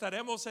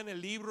estaremos en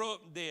el libro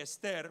de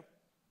Esther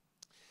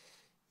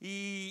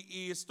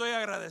y estoy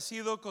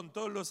agradecido con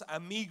todos los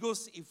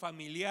amigos y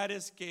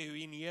familiares que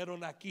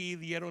vinieron aquí,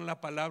 dieron la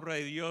palabra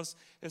de Dios.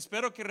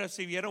 Espero que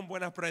recibieron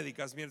buenas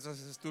prédicas mientras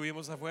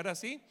estuvimos afuera,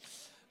 ¿sí?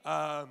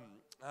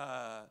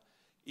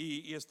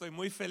 Y estoy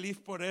muy feliz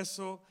por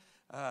eso.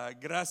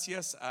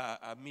 Gracias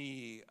a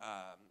mi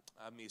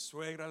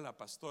suegra, la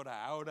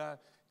pastora Aura.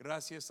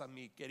 Gracias a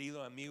mi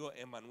querido amigo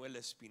Emanuel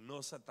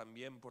Espinosa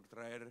también por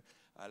traer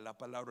la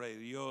palabra de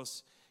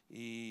Dios.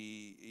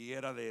 Y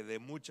era de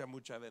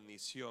mucha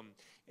bendición.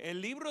 El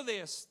libro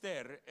de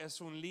Esther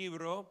es un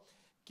libro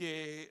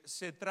que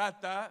se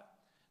trata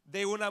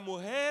de una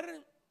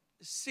mujer,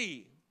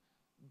 sí,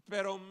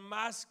 pero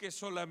más que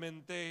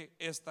solamente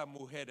esta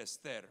mujer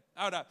Esther.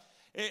 Ahora,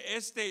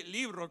 este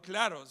libro,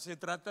 claro, se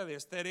trata de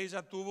Esther.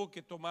 Ella tuvo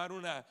que tomar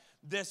una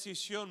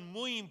decisión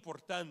muy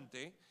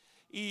importante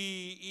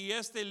y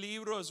este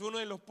libro es uno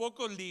de los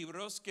pocos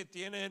libros que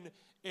tienen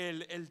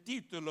el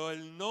título,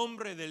 el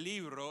nombre del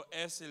libro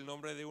es el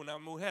nombre de una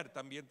mujer.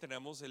 También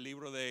tenemos el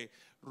libro de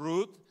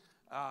Ruth.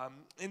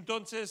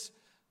 Entonces,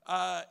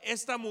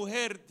 esta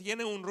mujer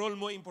tiene un rol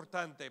muy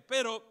importante,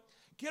 pero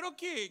quiero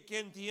que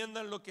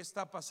entiendan lo que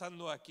está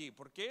pasando aquí,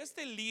 porque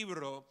este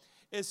libro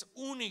es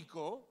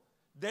único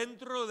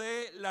dentro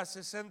de las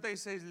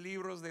 66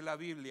 libros de la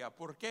Biblia.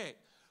 ¿Por qué?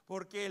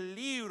 Porque el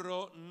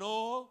libro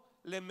no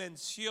le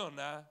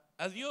menciona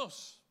a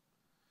Dios.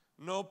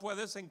 No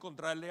puedes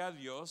encontrarle a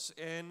Dios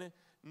en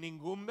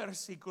ningún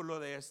versículo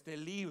de este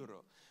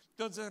libro.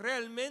 Entonces,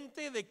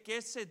 ¿realmente de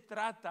qué se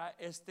trata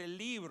este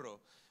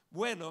libro?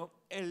 Bueno,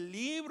 el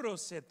libro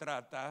se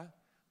trata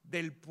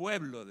del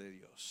pueblo de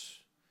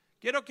Dios.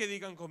 Quiero que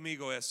digan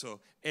conmigo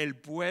eso, el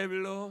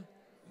pueblo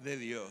de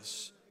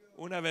Dios.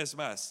 Una vez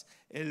más,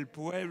 el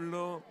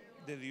pueblo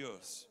de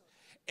Dios.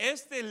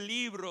 Este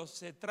libro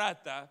se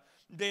trata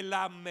de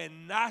la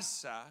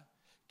amenaza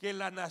que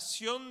la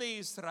nación de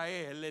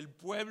Israel, el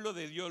pueblo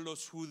de Dios,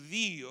 los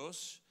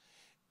judíos,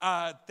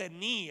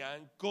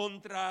 tenían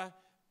contra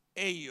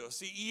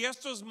ellos. Y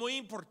esto es muy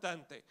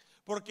importante,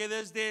 porque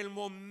desde el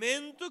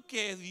momento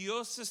que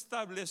Dios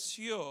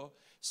estableció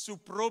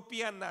su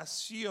propia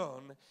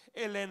nación,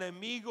 el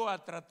enemigo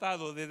ha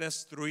tratado de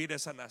destruir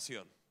esa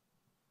nación.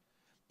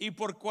 ¿Y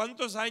por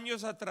cuántos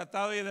años ha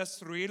tratado de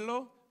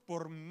destruirlo?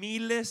 Por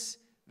miles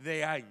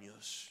de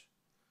años,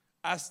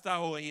 hasta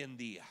hoy en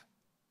día.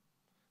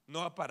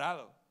 No ha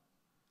parado.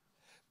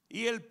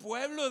 Y el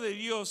pueblo de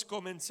Dios,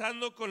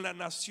 comenzando con la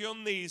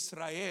nación de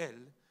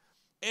Israel,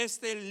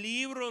 este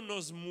libro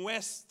nos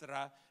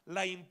muestra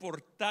la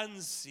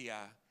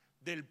importancia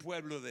del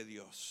pueblo de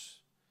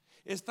Dios.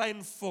 Está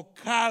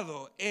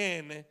enfocado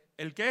en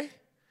 ¿el qué?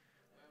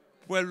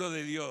 Pueblo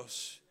de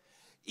Dios.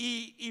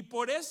 Y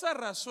por esa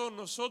razón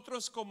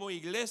nosotros como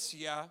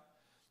iglesia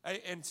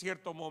en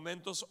ciertos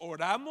momentos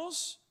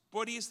oramos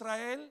por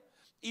Israel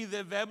y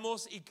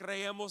debemos y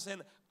creemos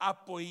en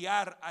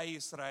apoyar a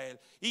Israel.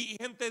 Y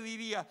gente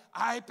diría,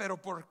 ay,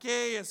 pero ¿por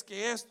qué es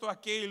que esto,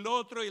 aquel,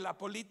 otro y la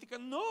política?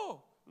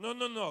 No.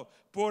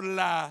 Por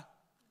la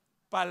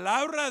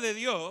palabra de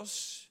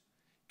Dios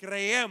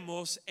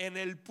creemos en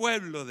el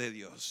pueblo de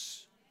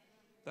Dios.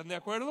 ¿Están de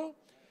acuerdo?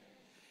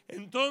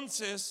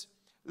 Entonces,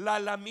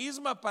 la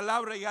misma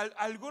palabra, y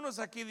algunos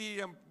aquí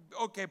dirían,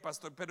 ok,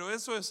 pastor, pero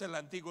eso es el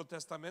Antiguo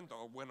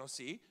Testamento. Bueno,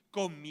 sí,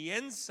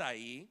 comienza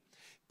ahí,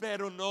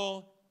 pero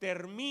no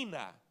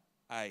termina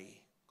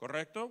ahí,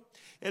 ¿correcto?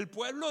 El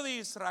pueblo de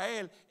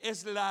Israel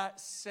es la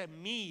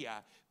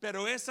semilla,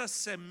 pero esa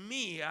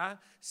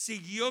semilla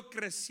siguió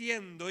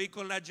creciendo y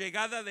con la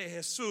llegada de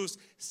Jesús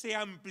se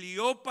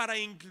amplió para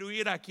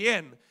incluir ¿a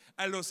quién?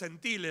 A los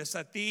gentiles,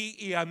 a ti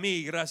y a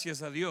mí,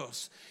 gracias a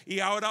Dios. Y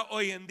ahora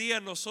hoy en día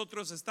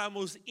nosotros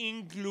estamos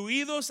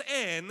incluidos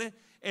en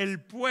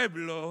el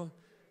pueblo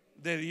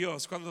de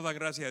Dios. ¿Cuándo da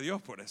gracias a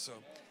Dios por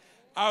eso?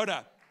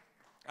 Ahora,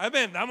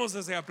 amén, damos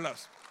ese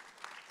aplauso.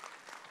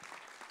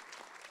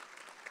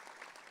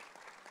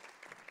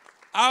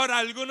 Ahora,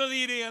 algunos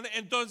dirían,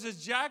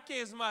 entonces ya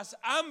que es más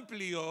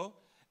amplio,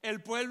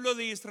 el pueblo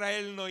de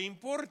Israel no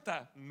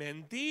importa.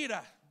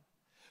 Mentira.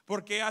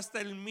 Porque hasta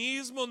el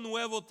mismo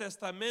Nuevo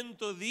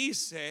Testamento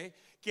dice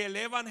que el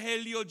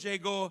evangelio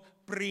llegó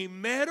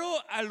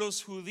primero a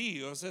los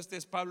judíos, este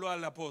es Pablo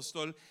al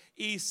apóstol,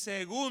 y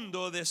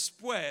segundo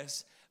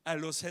después a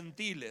los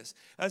gentiles.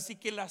 Así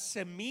que la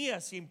semilla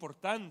es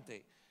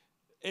importante.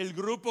 El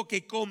grupo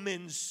que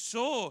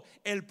comenzó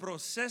el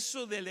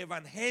proceso del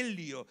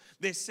evangelio,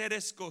 de ser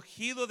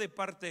escogido de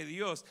parte de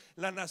Dios.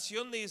 La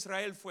nación de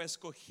Israel fue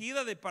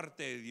escogida de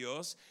parte de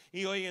Dios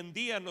y hoy en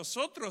día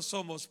nosotros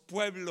somos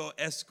pueblo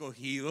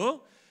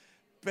escogido,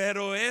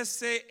 pero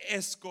ese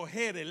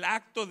escoger, el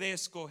acto de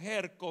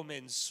escoger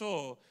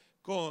comenzó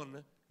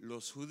con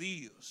los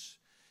judíos.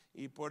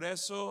 Y por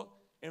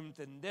eso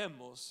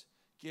entendemos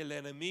que el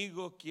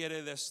enemigo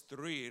quiere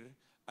destruir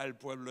al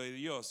pueblo de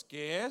Dios,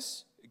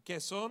 que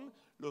son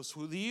los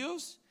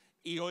judíos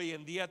y hoy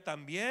en día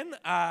también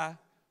a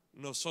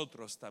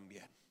nosotros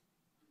también.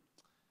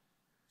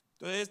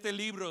 Entonces este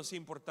libro es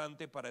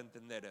importante para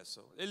entender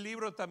eso. El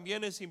libro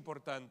también es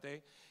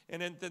importante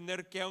en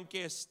entender que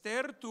aunque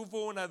Esther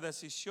tuvo una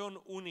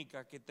decisión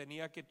única que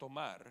tenía que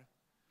tomar,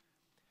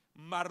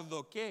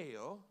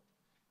 Mardoqueo,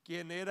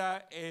 quien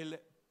era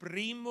el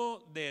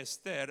primo de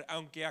Esther,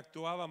 aunque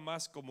actuaba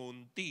más como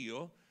un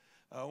tío,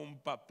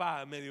 un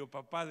papá, medio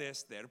papá de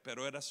Esther,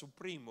 pero era su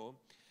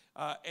primo,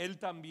 él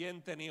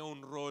también tenía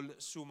un rol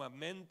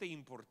sumamente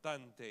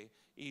importante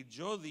y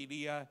yo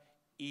diría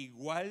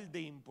igual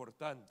de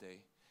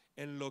importante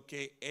en lo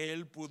que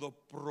él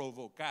pudo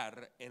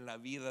provocar en la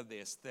vida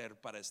de Esther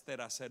para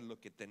Esther hacer lo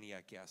que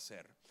tenía que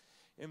hacer.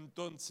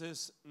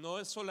 Entonces no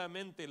es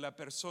solamente la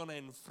persona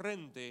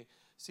enfrente,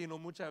 sino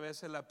muchas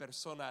veces la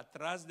persona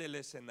atrás del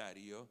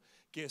escenario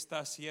que está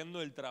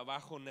haciendo el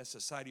trabajo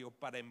necesario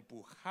para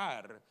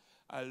empujar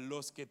a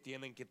los que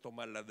tienen que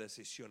tomar las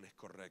decisiones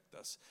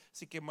correctas.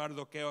 Así que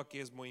Mardoqueo aquí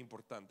es muy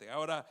importante.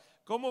 Ahora,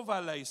 ¿cómo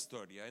va la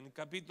historia? En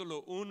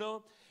capítulo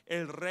 1,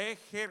 el rey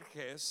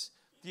Jerjes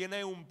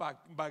tiene un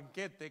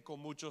banquete con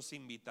muchos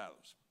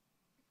invitados.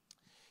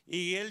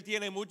 Y él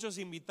tiene muchos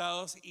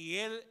invitados y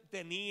él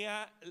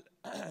tenía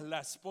la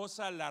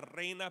esposa, la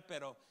reina,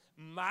 pero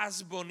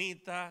más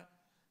bonita,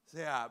 o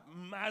sea,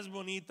 más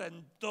bonita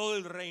en todo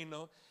el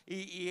reino.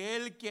 Y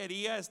él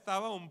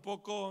estaba un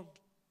poco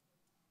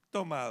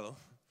tomado.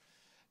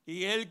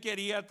 Y él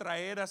quería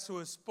traer a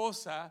su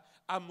esposa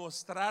a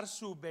mostrar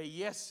su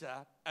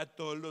belleza a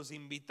todos los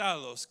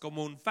invitados,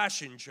 como un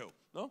fashion show,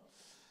 ¿no?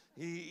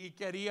 Y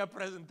quería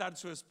presentar a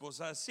su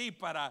esposa así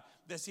para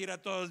decir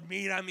a todos,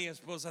 mira mi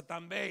esposa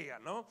tan bella,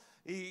 ¿no?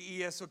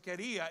 Y eso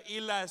quería. Y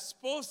la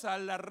esposa,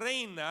 la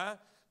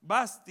reina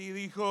Basti,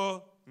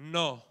 dijo,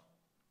 no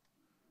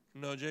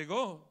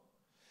llegó.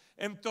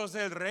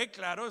 Entonces el rey,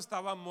 claro,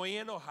 estaba muy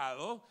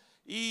enojado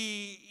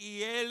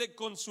y él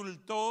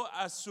consultó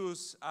a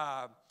sus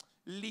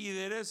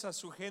líderes, a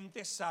su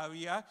gente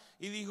sabia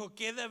y dijo,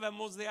 ¿qué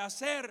debemos de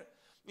hacer?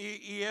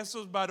 Y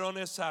esos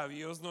varones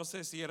sabios, no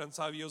sé si eran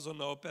sabios o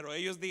no, pero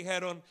ellos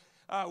dijeron,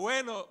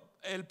 bueno,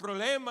 el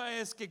problema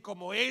es que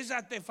como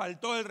ella te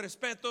faltó el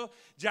respeto,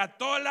 ya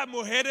todas las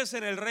mujeres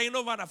en el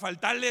reino van a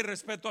faltarle el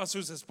respeto a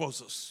sus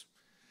esposos.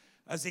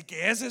 Así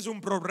que ese es un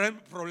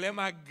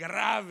problema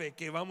grave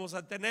que vamos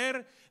a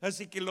tener.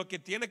 Así que lo que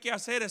tiene que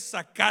hacer es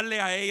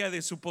sacarle a ella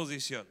de su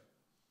posición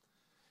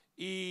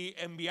y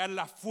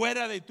enviarla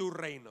fuera de tu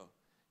reino.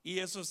 Y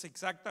eso es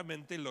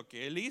exactamente lo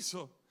que él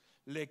hizo.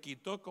 Le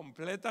quitó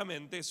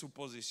completamente su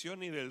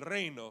posición y del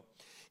reino.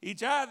 Y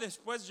ya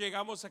después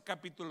llegamos a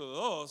capítulo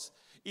 2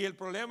 y el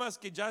problema es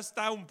que ya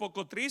está un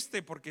poco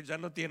triste porque ya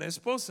no tiene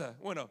esposa.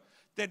 Bueno,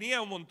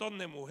 tenía un montón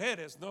de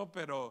mujeres, ¿no?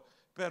 Pero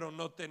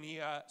no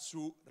tenía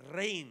su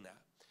reina.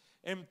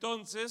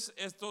 Entonces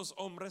estos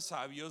hombres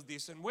sabios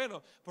dicen,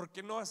 bueno, ¿por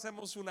qué no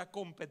hacemos una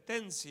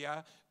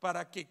competencia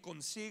para que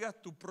consigas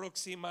tu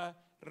próxima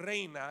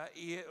reina?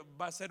 Y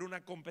va a ser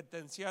una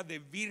competencia de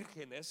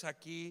vírgenes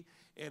aquí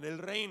en el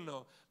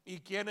reino. ¿Y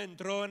quién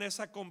entró en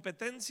esa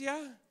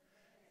competencia?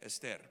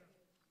 Esther.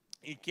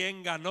 ¿Y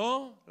quién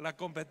ganó la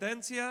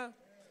competencia?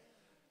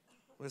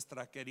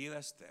 Nuestra querida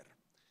Esther.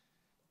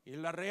 Y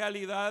la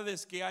realidad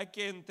es que hay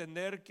que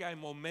entender que hay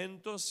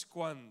momentos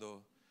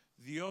cuando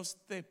Dios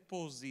te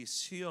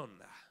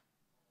posiciona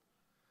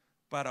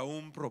para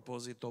un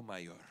propósito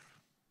mayor.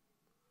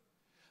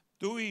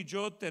 Tú y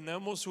yo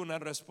tenemos una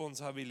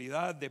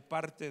responsabilidad de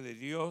parte de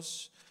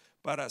Dios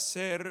para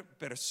ser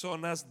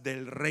personas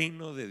del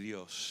reino de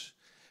Dios,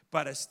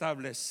 para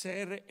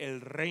establecer el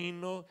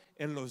reino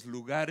en los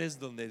lugares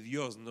donde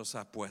Dios nos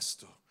ha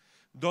puesto.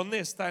 ¿Dónde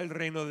está el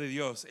reino de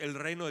Dios? El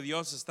reino de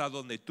Dios está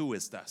donde tú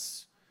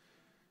estás.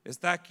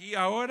 ¿Está aquí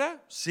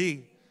ahora?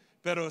 Sí.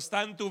 ¿Pero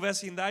está en tu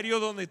vecindario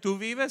donde tú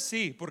vives?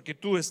 Sí, porque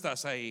tú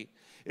estás ahí.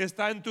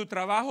 ¿Está en tu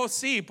trabajo?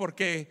 Sí,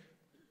 porque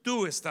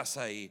tú estás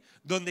ahí.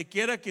 Donde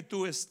quiera que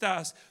tú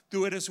estás,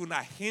 tú eres un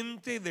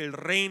agente del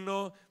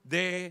reino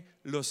de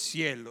los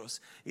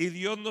cielos. Y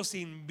Dios nos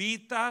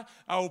invita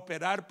a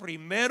operar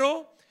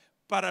primero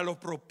para los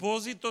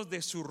propósitos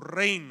de su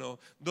reino,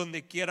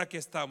 donde quiera que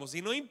estamos.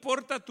 Y no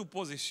importa tu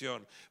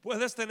posición,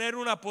 puedes tener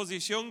una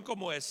posición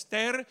como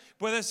Esther,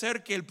 puede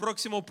ser que el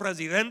próximo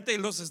presidente de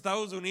los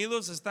Estados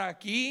Unidos está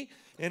aquí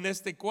en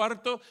este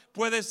cuarto,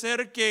 puede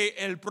ser que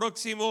el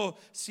próximo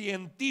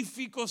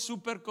científico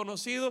súper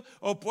conocido,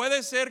 o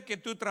puede ser que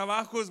tu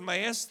trabajo es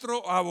maestro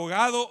o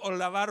abogado o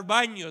lavar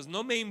baños.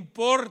 No me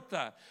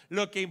importa,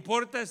 lo que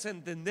importa es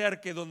entender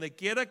que donde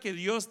quiera que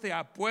Dios te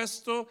ha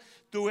puesto,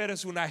 tú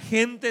eres un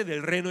agente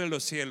del reino de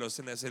los cielos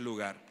en ese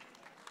lugar.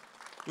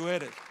 Tú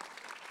eres.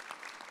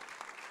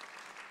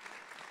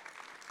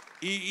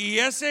 Y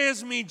ese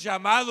es mi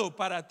llamado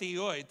para ti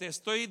hoy. Te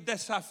estoy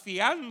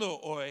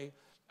desafiando hoy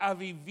a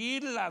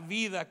vivir la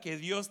vida que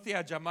Dios te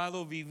ha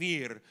llamado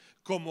vivir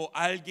como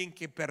alguien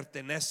que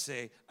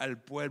pertenece al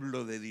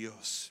pueblo de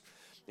Dios.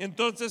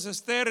 Entonces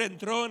Esther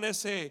entró en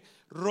ese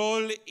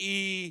rol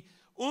y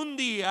un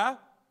día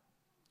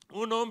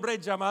un hombre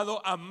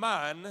llamado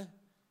Amán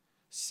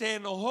se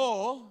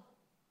enojó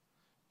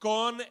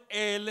con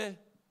el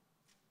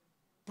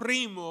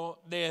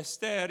primo de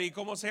Esther. ¿Y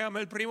cómo se llama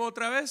el primo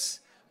otra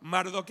vez?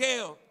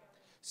 Mardoqueo.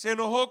 Se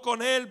enojó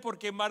con él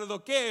porque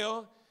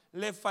Mardoqueo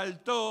le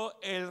faltó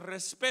el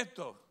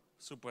respeto,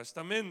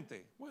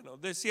 supuestamente. Bueno,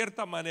 de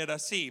cierta manera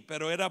sí,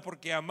 pero era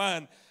porque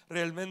Amán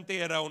realmente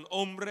era un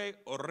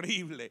hombre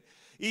horrible.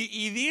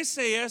 Y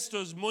dice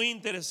esto, es muy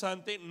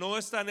interesante, no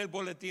está en el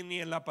boletín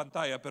ni en la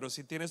pantalla, pero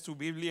si tienes tu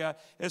Biblia,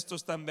 esto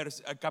está en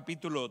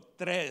capítulo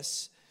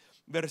 3,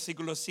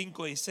 versículos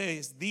 5 y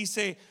 6.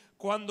 Dice: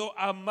 cuando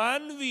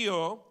Amán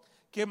vio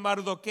que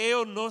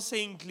Mardoqueo no se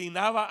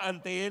inclinaba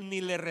ante él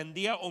ni le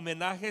rendía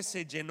homenaje,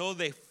 se llenó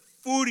de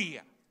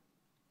furia.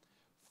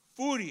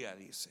 Furia,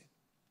 dice.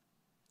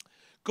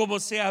 Como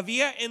se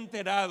había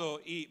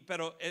enterado,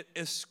 pero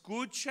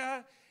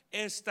escucha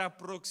esta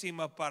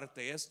próxima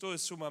parte, esto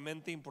es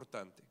sumamente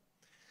importante.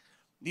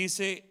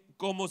 Dice: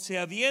 como se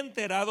había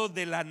enterado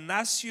de la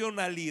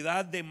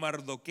nacionalidad de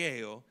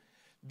Mardoqueo,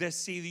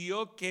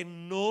 decidió que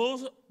no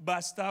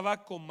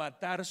bastaba con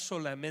matar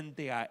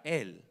solamente a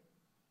él.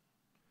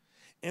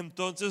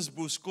 Entonces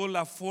buscó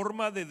la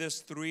forma de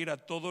destruir a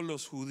todos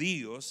los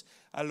judíos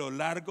a lo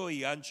largo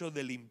y ancho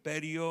del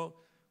imperio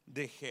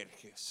de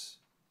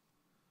Jerjes.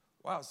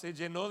 Wow, se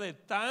llenó de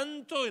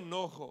tanto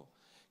enojo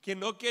que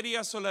no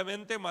quería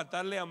solamente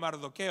matarle a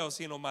Mardoqueo,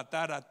 sino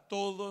matar a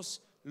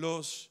todos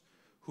los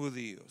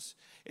judíos.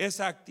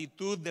 Esa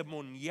actitud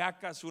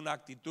demoníaca es una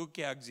actitud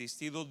que ha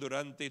existido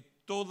durante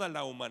toda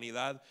la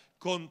humanidad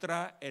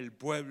contra el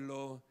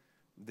pueblo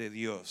de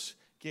Dios,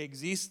 que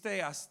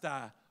existe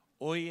hasta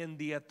hoy en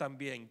día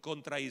también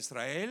contra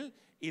Israel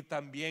y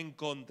también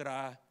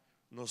contra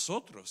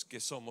nosotros,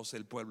 que somos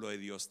el pueblo de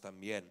Dios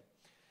también.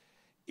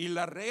 Y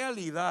la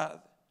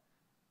realidad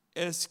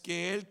es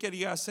que él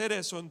quería hacer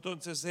eso.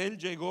 Entonces él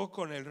llegó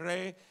con el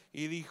rey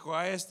y dijo: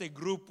 a este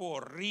grupo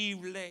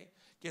horrible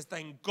que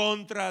está en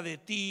contra de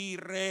ti,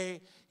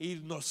 rey, y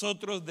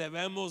nosotros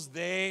debemos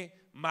de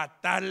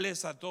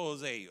matarles a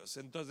todos ellos.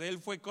 Entonces él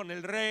fue con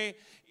el rey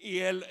y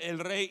el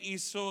rey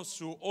hizo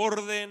su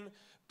orden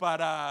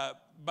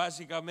para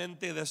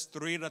básicamente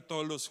destruir a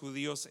todos los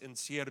judíos en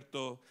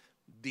cierto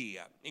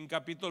día. En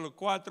capítulo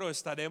 4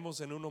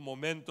 estaremos en unos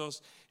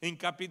momentos. En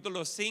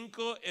capítulo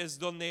 5 es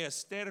donde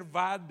Esther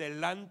va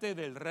delante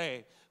del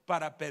rey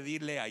para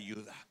pedirle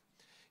ayuda.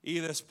 Y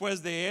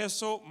después de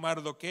eso,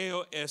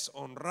 Mardoqueo es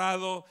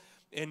honrado.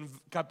 En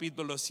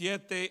capítulo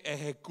 7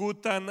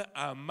 ejecutan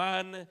a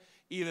Amán.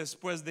 Y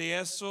después de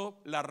eso,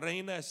 la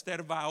reina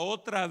Esther va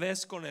otra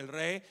vez con el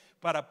rey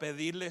para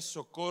pedirle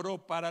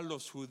socorro para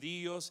los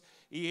judíos.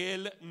 Y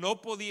él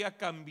no podía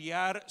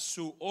cambiar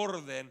su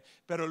orden,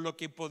 pero lo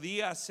que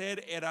podía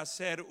hacer era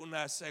hacer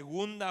una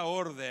segunda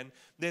orden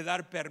de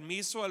dar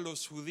permiso a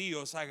los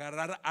judíos a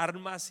agarrar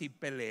armas y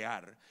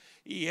pelear.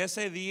 Y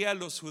ese día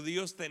los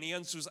judíos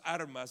tenían sus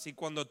armas, y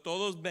cuando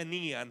todos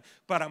venían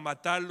para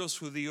matar a los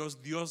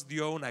judíos, Dios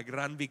dio una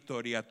gran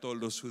victoria a todos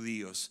los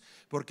judíos,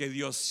 porque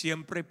Dios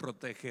siempre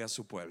protege a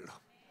su pueblo.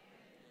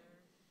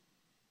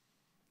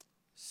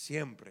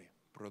 Siempre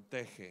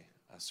protege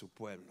a su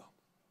pueblo.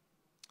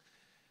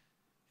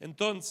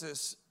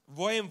 Entonces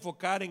voy a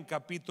enfocar en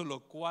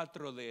capítulo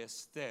 4 de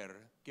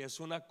Esther, que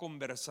es una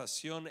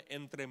conversación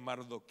entre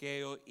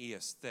Mardoqueo y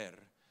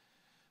Esther,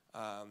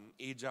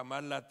 y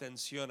llamar la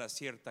atención a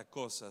ciertas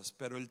cosas.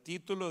 Pero el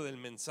título del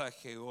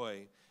mensaje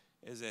hoy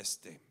es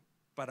este: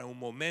 para un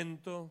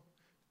momento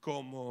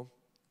como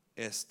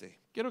este.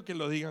 Quiero que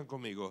lo digan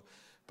conmigo: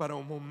 para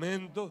un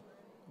momento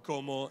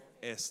como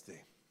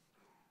este.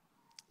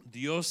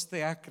 Dios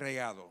te ha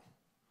creado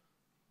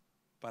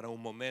para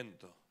un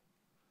momento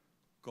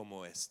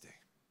como este.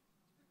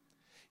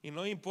 Y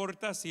no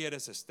importa si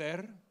eres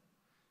Esther,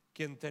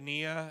 quien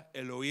tenía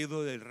el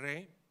oído del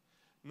rey.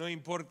 No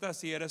importa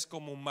si eres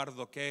como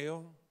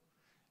Mardoqueo,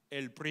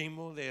 el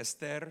primo de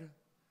Esther.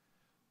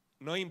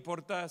 No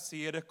importa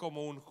si eres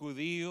como un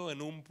judío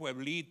en un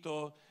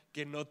pueblito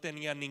que no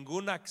tenía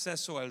ningún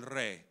acceso al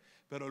rey,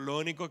 pero lo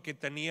único que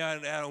tenía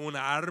era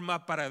una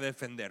arma para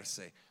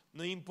defenderse.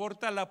 No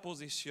importa la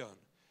posición,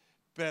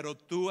 pero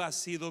tú has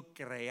sido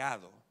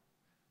creado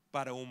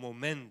para un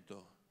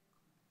momento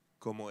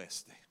como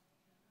este.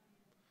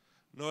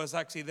 No es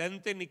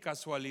accidente ni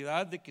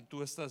casualidad de que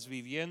tú estás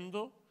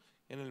viviendo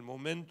en el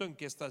momento en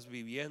que estás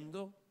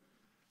viviendo,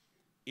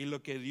 y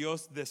lo que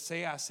Dios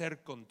desea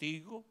hacer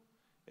contigo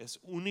es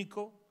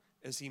único,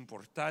 es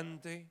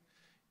importante.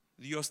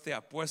 Dios te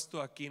ha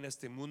puesto aquí en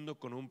este mundo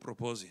con un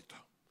propósito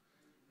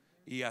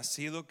y has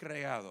sido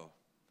creado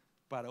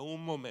para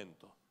un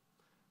momento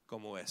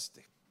como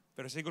este.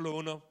 Versículo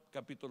 1,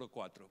 capítulo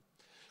 4.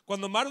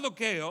 Cuando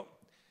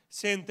Mardoqueo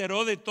se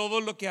enteró de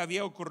todo lo que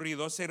había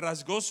ocurrido, se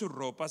rasgó su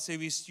ropa, se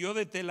vistió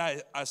de tela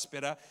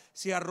áspera,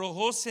 se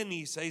arrojó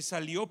ceniza y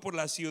salió por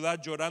la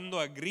ciudad llorando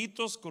a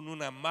gritos con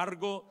un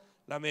amargo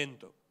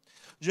lamento.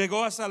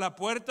 Llegó hasta la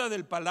puerta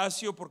del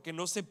palacio, porque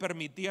no se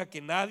permitía que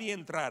nadie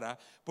entrara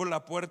por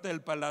la puerta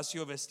del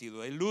palacio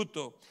vestido de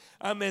luto.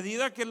 A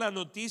medida que la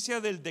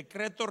noticia del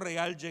decreto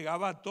real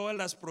llegaba a todas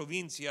las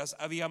provincias,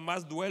 había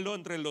más duelo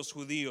entre los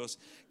judíos.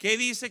 ¿Qué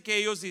dice que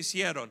ellos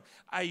hicieron?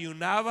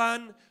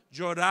 Ayunaban,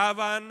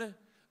 lloraban,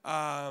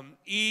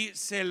 y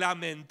se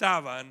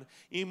lamentaban,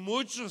 y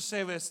muchos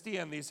se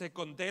vestían, dice,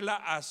 con tela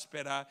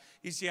áspera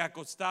y se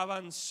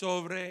acostaban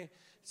sobre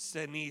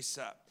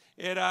ceniza.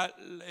 Era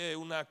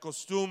una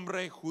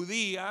costumbre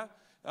judía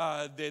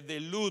de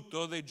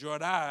luto, de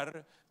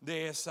llorar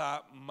de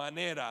esa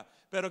manera.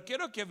 Pero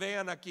quiero que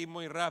vean aquí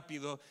muy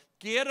rápido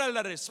 ¿qué era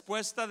la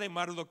respuesta de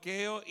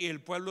Mardoqueo y el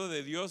pueblo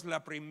de Dios?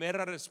 La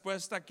primera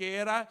respuesta, que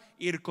era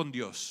ir con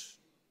Dios.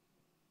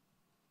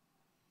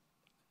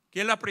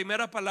 ¿Qué es la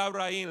primera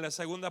palabra ahí en la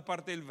segunda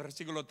parte del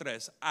versículo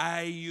 3?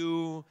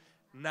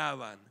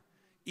 Ayunaban,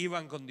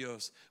 iban con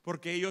Dios,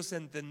 porque ellos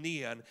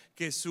entendían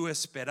que su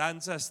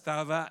esperanza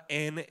estaba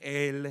en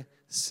el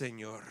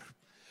Señor.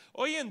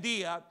 Hoy en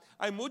día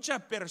hay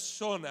muchas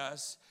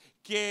personas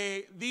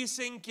que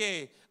dicen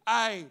que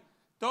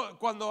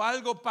cuando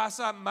algo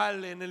pasa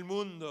mal en el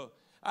mundo,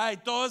 hay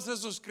todos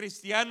esos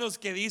cristianos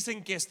que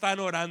dicen que están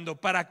orando.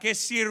 ¿Para qué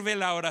sirve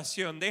la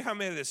oración?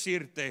 Déjame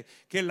decirte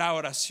que la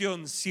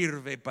oración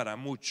sirve para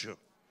mucho.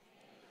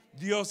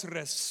 Dios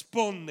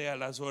responde a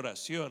las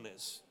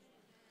oraciones.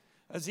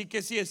 Así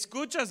que si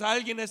escuchas a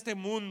alguien en este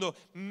mundo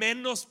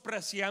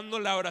menospreciando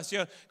la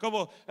oración,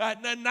 como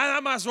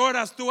nada más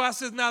oras, tú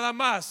haces nada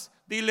más,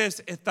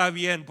 diles, está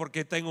bien,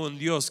 porque tengo un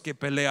Dios que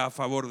pelea a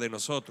favor de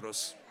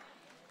nosotros.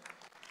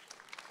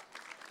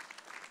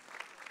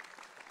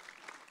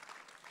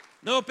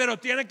 No, pero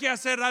tiene que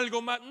hacer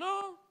algo más.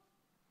 No,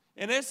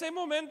 en ese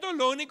momento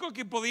lo único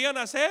que podían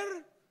hacer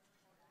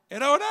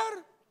era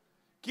orar.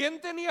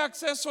 ¿Quién tenía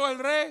acceso al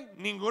rey?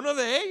 Ninguno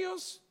de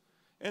ellos.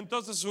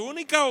 Entonces su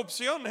única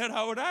opción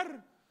era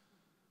orar.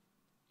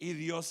 Y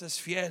Dios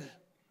es fiel.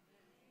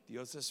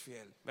 Dios es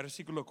fiel.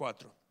 Versículo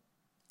 4.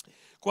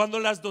 Cuando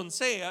las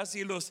doncellas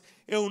y los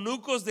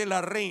eunucos de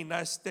la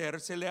reina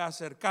Esther se le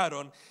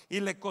acercaron y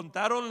le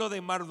contaron lo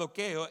de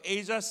Mardoqueo,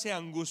 ella se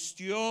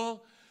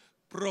angustió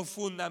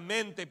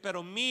profundamente.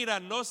 Pero mira,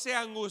 no se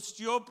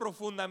angustió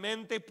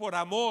profundamente por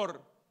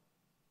amor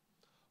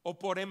o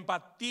por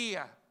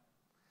empatía.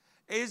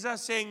 Ella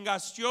se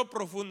angustió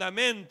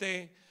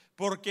profundamente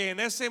porque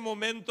en ese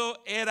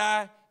momento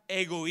era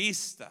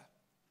egoísta.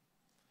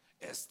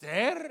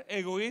 ¿Esther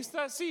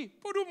egoísta? Sí,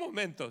 por un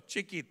momento,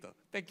 chiquito,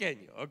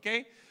 pequeño, ¿ok?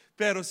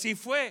 Pero sí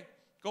fue.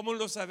 ¿Cómo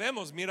lo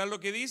sabemos? Mira lo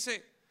que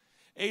dice.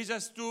 Ella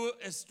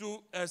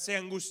se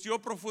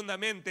angustió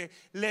profundamente.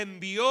 Le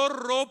envió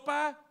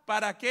ropa,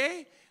 ¿para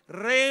qué?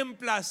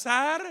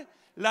 Reemplazar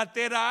la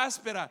tela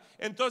áspera.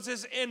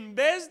 Entonces, en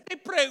vez de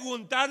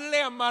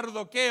preguntarle a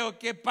Mardoqueo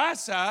qué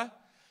pasa,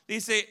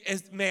 dice,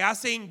 me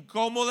hace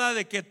incómoda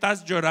de que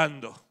estás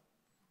llorando.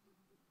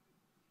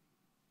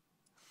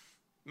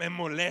 Me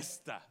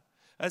molesta.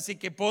 Así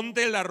que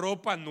ponte la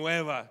ropa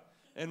nueva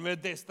en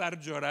vez de estar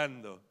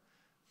llorando.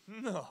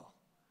 No.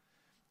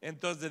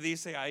 Entonces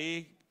dice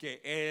ahí que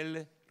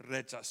él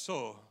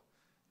rechazó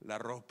la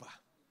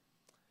ropa.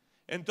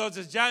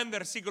 Entonces ya en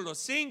versículo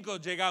 5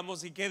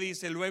 llegamos y que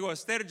dice, luego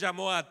Esther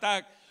llamó a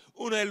Atac,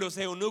 uno de los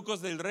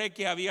eunucos del rey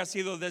que había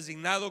sido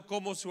designado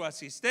como su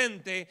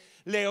asistente,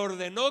 le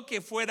ordenó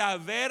que fuera a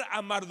ver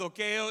a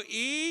Mardoqueo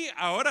y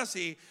ahora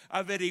sí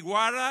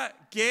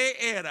averiguara qué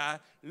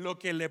era lo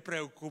que le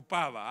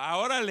preocupaba.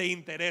 Ahora le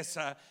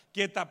interesa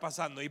qué está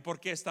pasando y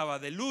por qué estaba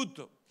de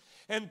luto.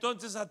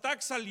 Entonces Atac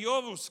salió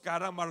a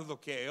buscar a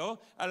Mardoqueo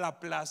a la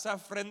plaza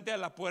frente a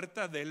la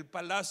puerta del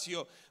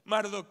palacio.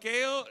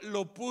 Mardoqueo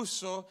lo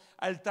puso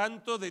al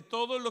tanto de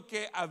todo lo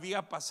que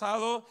había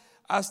pasado.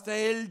 Hasta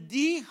él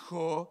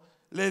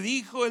le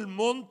dijo el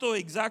monto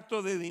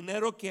exacto de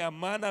dinero que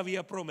Amán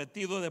había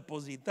prometido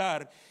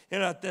depositar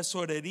en la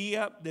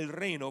tesorería del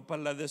reino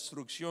para la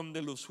destrucción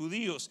de los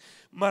judíos.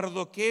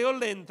 Mardoqueo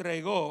le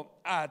entregó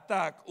a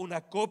Atac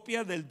una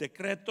copia del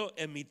decreto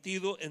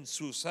emitido en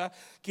Susa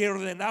que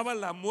ordenaba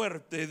la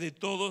muerte de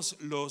todos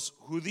los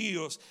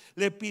judíos.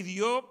 Le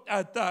pidió a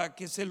Atac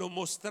que se lo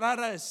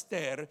mostrara a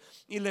Esther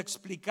y le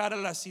explicara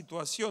la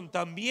situación.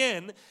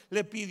 También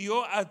le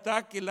pidió a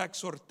Atac que la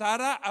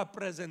exhortara a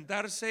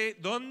presentarse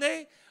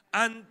 ¿dónde?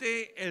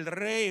 Ante el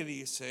rey,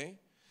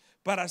 dice,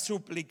 para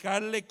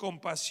suplicarle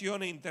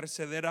compasión e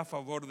interceder a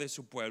favor de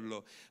su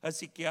pueblo.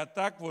 Así que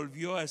Atac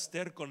volvió a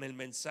Esther con el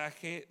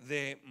mensaje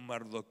de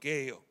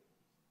Mardoqueo.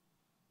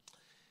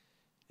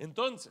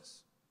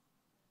 Entonces,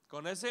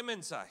 con ese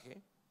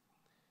mensaje,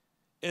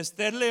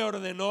 Esther le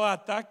ordenó a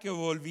Atac que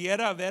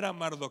volviera a ver a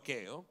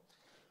Mardoqueo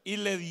y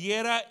le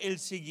diera el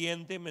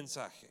siguiente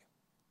mensaje.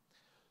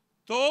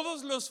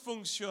 Todos los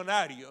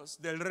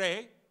funcionarios del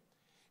rey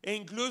e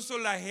incluso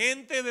la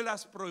gente de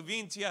las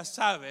provincias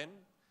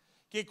saben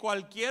que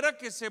cualquiera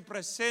que se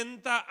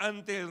presenta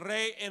ante el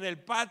rey en el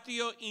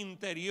patio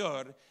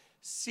interior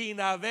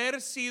sin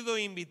haber sido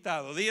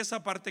invitado, di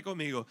esa parte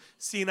conmigo,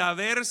 sin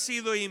haber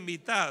sido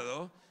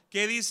invitado,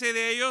 ¿qué dice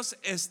de ellos?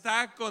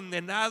 Está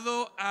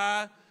condenado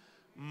a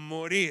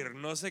morir.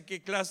 No sé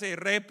qué clase de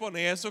rey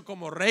pone eso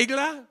como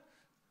regla.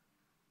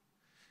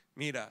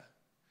 Mira,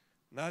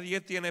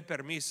 nadie tiene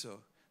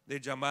permiso de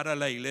llamar a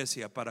la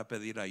iglesia para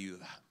pedir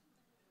ayuda.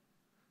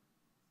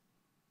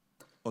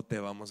 O te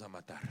vamos a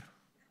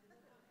matar.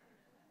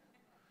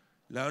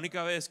 La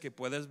única vez que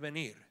puedes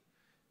venir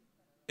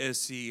es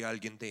si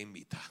alguien te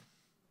invita.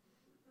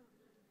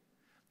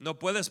 No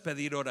puedes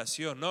pedir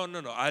oración. No.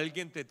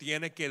 Alguien te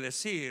tiene que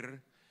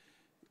decir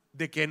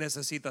de qué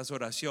necesitas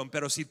oración.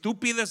 Pero si tú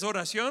pides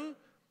oración,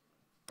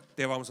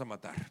 te vamos a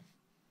matar.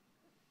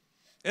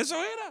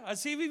 Eso era,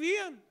 así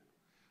vivían.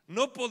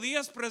 No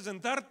podías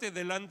presentarte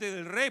delante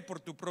del rey por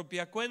tu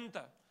propia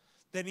cuenta.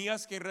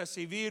 Tenías que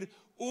recibir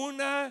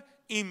una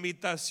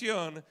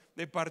invitación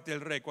de parte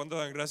del rey. Cuando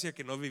dan gracia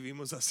que no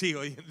vivimos así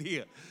hoy en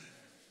día.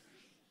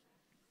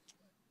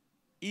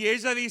 Y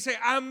ella dice,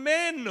 a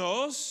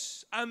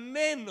menos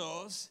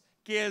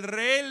que el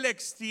rey le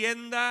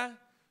extienda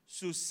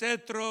su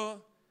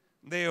cetro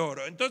de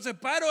oro. Entonces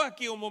paro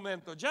aquí un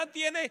momento. Ya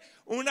tiene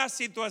una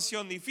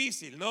situación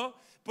difícil, ¿no?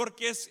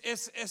 Porque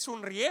es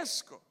un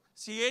riesgo.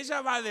 Si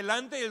ella va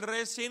delante del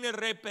rey sin el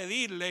rey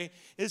pedirle,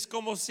 es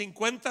como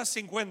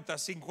 50-50.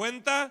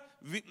 50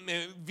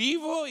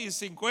 vivo y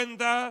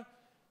 50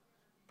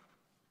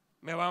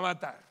 me va a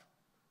matar.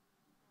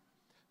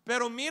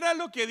 Pero mira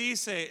lo que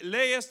dice,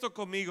 lee esto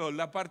conmigo,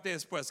 la parte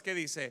después, ¿qué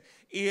dice?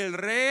 Y el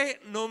rey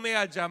no me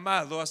ha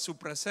llamado a su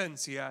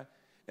presencia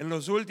en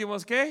los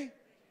últimos, ¿qué?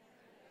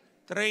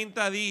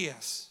 30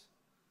 días.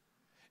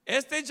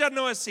 Este ya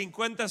no es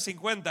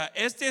 50-50,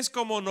 este es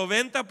como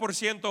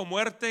 90%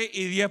 muerte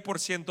y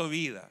 10%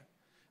 vida.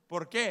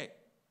 ¿Por qué?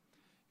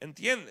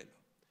 Entiéndelo.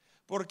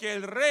 Porque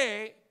el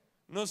rey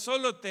no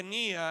solo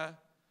tenía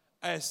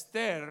a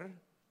Esther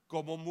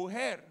como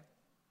mujer,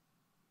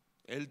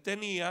 él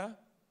tenía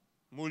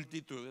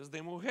multitudes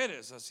de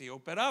mujeres, así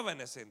operaba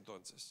en ese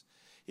entonces.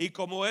 Y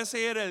como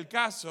ese era el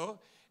caso,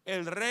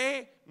 el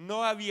rey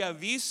no había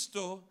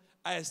visto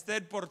a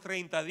Esther por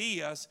 30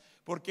 días,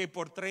 porque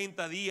por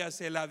 30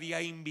 días él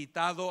había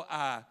invitado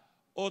a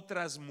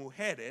otras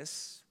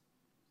mujeres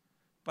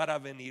para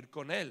venir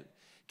con él.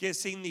 Que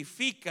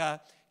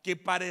significa que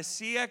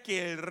parecía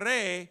que el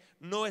rey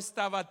no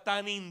estaba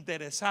tan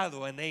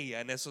interesado en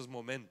ella en esos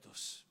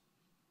momentos,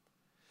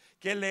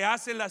 que le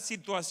hace la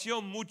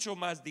situación mucho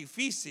más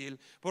difícil,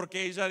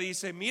 porque ella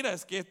dice, mira,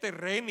 es que este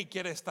rey ni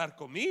quiere estar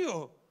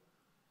conmigo.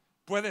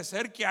 Puede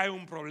ser que hay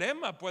un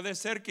problema, puede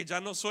ser que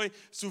ya no soy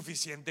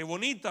suficiente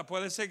bonita,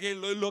 puede ser que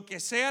lo que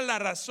sea la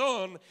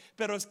razón,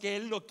 pero es que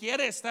él no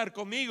quiere estar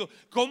conmigo.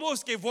 ¿Cómo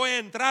es que voy a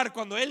entrar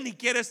cuando él ni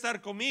quiere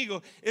estar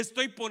conmigo?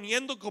 Estoy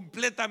poniendo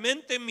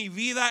completamente mi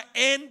vida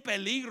en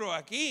peligro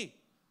aquí.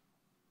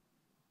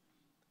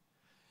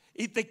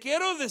 Y te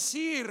quiero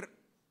decir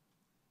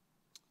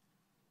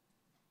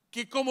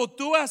que como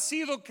tú has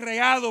sido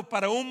creado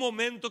para un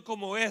momento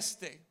como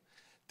este,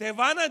 te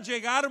van a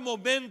llegar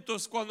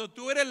momentos cuando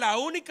tú eres la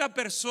única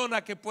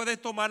persona que puede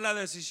tomar la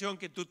decisión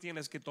que tú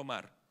tienes que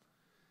tomar.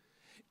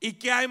 Y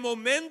que hay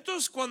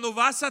momentos cuando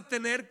vas a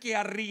tener que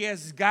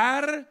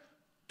arriesgar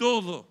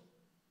todo.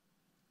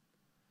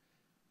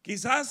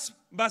 Quizás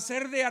va a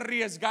ser de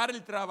arriesgar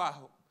el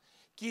trabajo.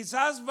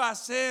 Quizás va a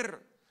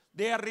ser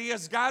de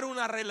arriesgar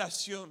una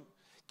relación.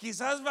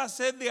 Quizás va a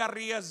ser de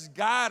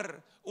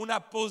arriesgar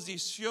una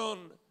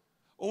posición,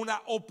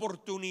 una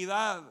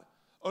oportunidad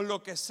o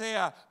lo que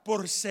sea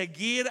por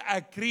seguir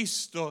a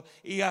Cristo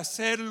y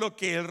hacer lo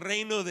que el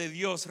reino de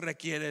Dios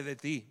requiere de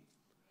ti.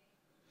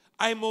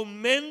 Hay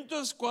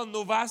momentos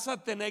cuando vas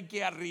a tener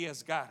que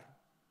arriesgar.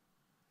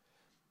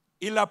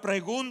 Y la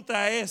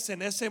pregunta es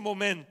en ese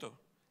momento,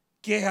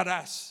 ¿qué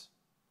harás?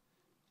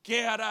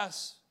 ¿Qué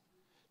harás?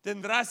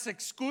 ¿Tendrás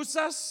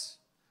excusas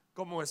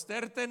como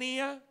Esther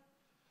tenía?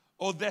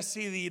 ¿O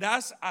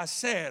decidirás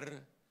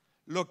hacer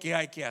lo que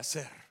hay que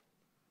hacer?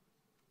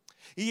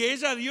 Y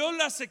ella dio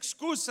las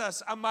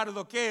excusas a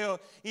Mardoqueo,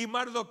 y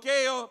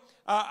Mardoqueo,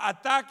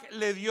 Atac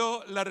le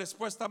dio la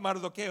respuesta a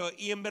Mardoqueo.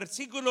 Y en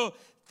versículo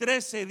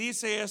 13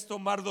 dice esto: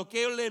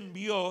 Mardoqueo le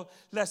envió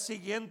la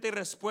siguiente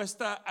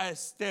respuesta a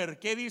Esther.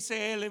 ¿Qué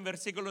dice él en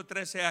versículo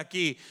 13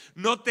 aquí?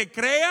 No te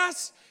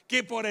creas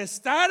que por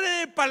estar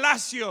en el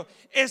palacio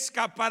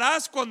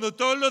escaparás cuando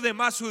todos los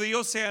demás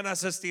judíos sean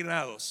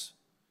asesinados.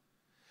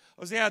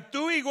 O sea,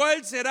 tú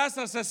igual serás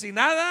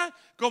asesinada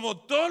como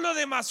todos los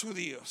demás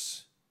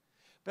judíos.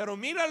 Pero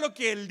mira lo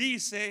que él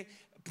dice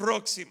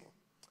próximo.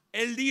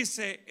 Él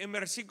dice en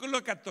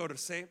versículo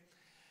 14: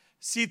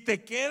 si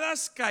te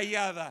quedas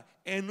callada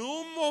en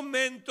un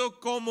momento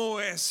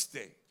como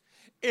este,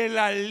 el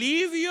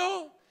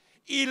alivio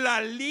y la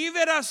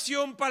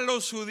liberación para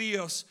los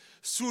judíos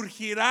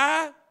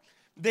surgirá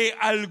de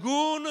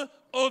algún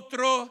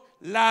otro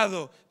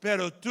lado,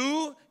 pero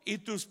tú y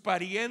tus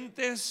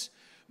parientes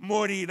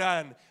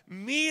morirán.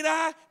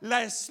 Mira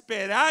la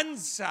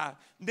esperanza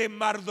de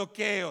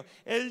Mardoqueo.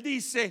 Él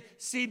dice: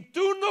 si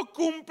tú no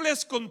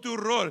cumples con tu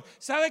rol,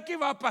 ¿sabe qué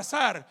va a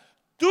pasar?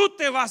 Tú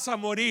te vas a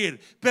morir,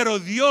 pero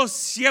Dios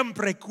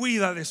siempre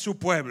cuida de su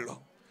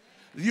pueblo.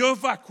 Dios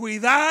va a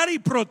cuidar y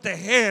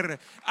proteger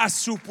a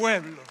su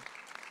pueblo.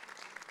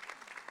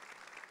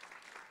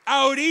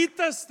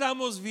 Ahorita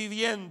estamos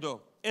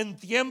viviendo en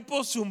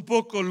tiempos un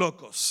poco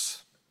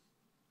locos.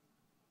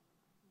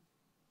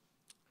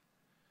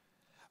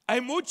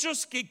 Hay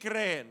muchos que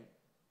creen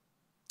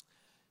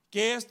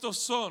que estos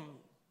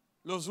son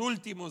los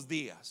últimos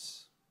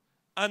días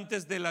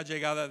antes de la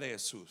llegada de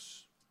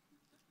Jesús.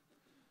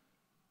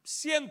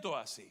 siento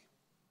así.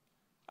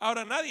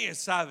 Ahora nadie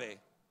sabe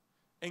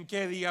en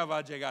qué día va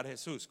a llegar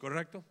Jesús,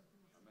 ¿correcto?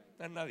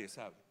 Nadie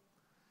sabe.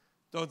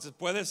 Entonces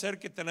puede ser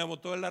que tenemos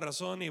toda la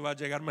razón y va a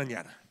llegar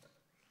mañana.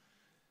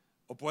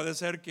 O puede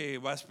ser que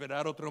va a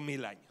esperar otros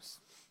 1000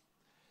 años.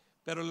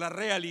 Pero la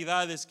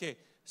realidad es que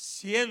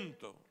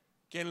siento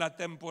que en la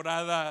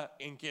temporada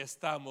en que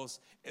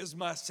estamos es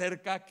más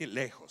cerca que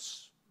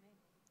lejos.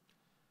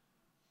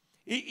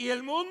 Y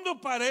el mundo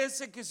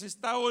parece que se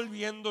está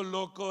volviendo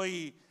loco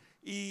y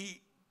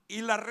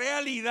la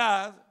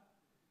realidad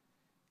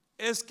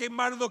es que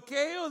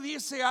Mardoqueo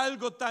dice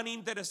algo tan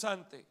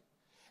interesante.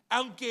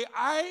 Aunque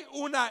hay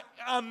una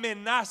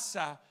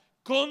amenaza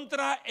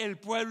contra el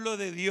pueblo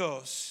de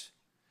Dios,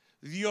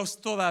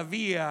 Dios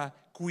todavía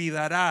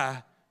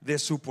cuidará de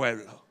su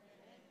pueblo.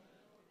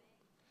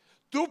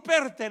 Tú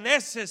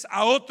perteneces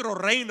a otro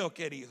reino,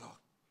 querido.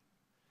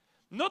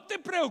 No te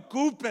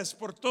preocupes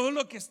por todo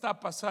lo que está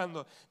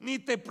pasando, ni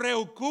te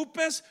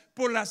preocupes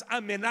por las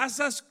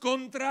amenazas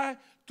contra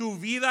tu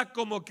vida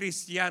como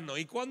cristiano.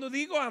 Y cuando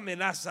digo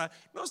amenaza,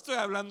 no estoy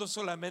hablando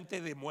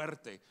solamente de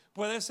muerte.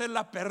 Puede ser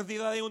la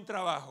pérdida de un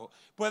trabajo,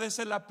 puede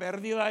ser la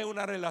pérdida de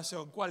una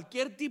relación,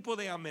 cualquier tipo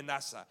de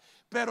amenaza.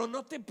 Pero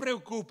no te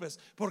preocupes,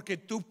 porque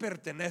tú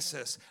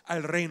perteneces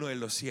al reino de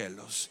los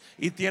cielos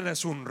y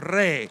tienes un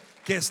rey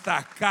que está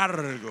a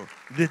cargo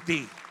de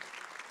ti.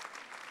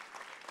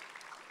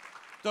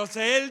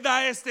 Entonces él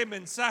da este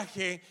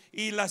mensaje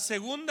y la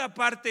segunda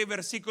parte,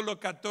 versículo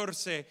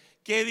 14,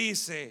 ¿qué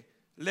dice?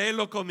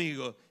 Léelo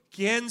conmigo.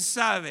 ¿Quién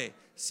sabe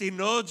si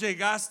no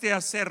llegaste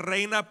a ser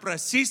reina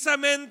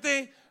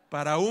precisamente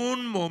para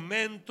un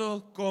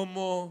momento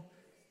como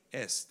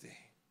este?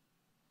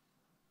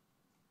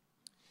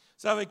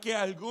 ¿Sabe que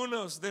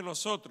algunos de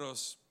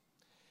nosotros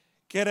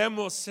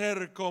queremos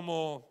ser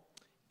como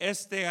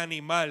este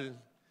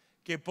animal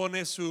que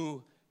pone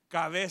su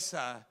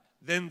cabeza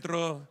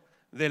dentro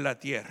de la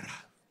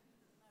tierra?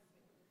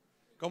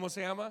 ¿Cómo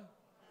se llama?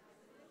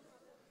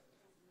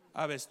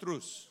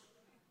 Avestruz.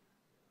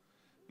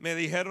 Me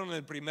dijeron en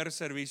el primer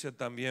servicio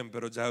también,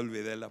 pero ya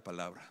olvidé la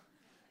palabra.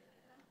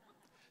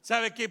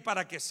 ¿Sabe qué?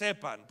 Para que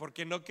sepan,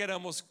 porque no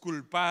queremos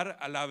culpar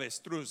al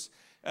avestruz.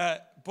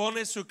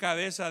 Pone su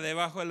cabeza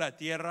debajo de la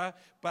tierra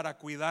para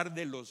cuidar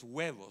de los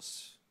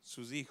huevos,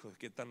 sus hijos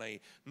que están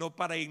ahí, no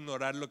para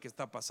ignorar lo que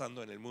está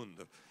pasando en el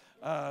mundo.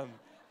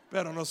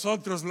 Pero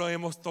nosotros lo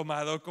hemos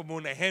tomado como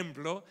un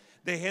ejemplo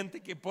de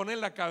gente que pone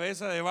la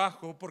cabeza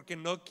debajo porque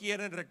no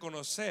quieren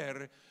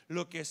reconocer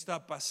lo que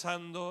está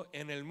pasando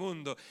en el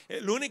mundo.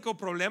 El único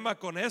problema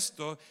con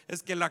esto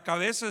es que la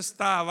cabeza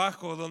está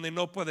abajo donde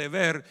no puede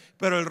ver,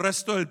 pero el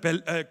resto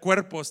del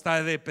cuerpo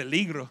está de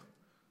peligro.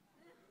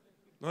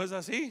 ¿No es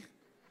así?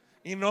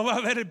 Y no va a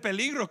haber el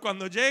peligro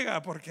cuando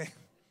llega, porque...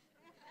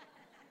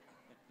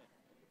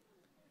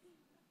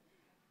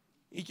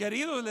 Y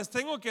queridos, les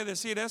tengo que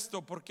decir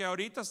esto porque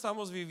ahorita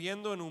estamos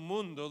viviendo en un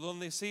mundo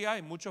donde sí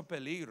hay mucho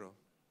peligro.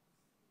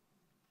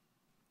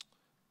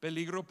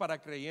 Peligro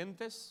para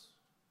creyentes,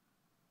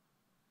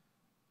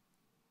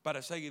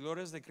 para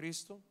seguidores de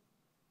Cristo,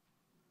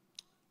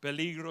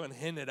 peligro en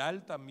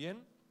general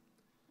también.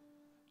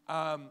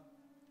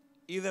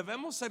 Y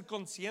debemos ser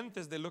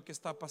conscientes de lo que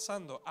está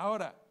pasando.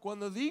 Ahora,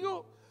 cuando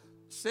digo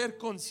ser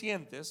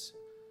conscientes,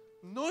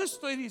 no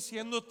estoy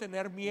diciendo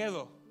tener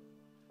miedo.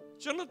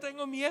 Yo no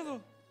tengo miedo.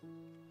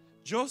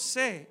 Yo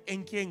sé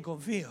en quién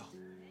confío.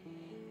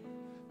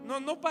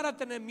 No para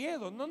tener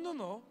miedo,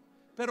 no.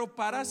 Pero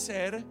para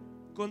ser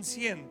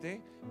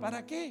consciente.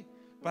 ¿Para qué?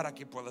 Para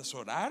que puedas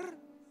orar.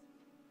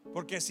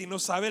 Porque si no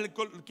sabes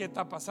qué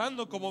está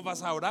pasando, ¿cómo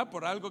vas a orar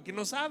por algo que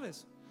no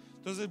sabes?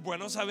 Entonces es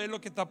bueno saber lo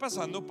que está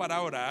pasando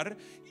para orar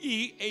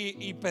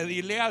y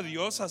pedirle a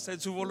Dios hacer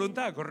su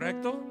voluntad,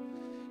 ¿correcto?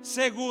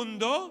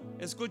 Segundo,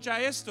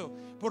 escucha esto.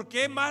 ¿Por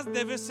qué más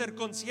debes ser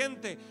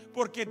consciente?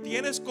 Porque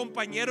tienes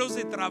compañeros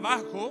de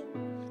trabajo,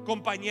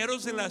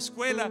 compañeros en la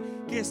escuela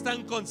que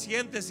están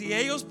conscientes, y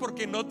ellos,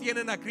 porque no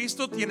tienen a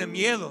Cristo, tienen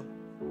miedo.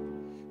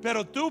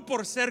 Pero tú,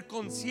 por ser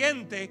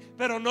consciente,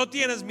 pero no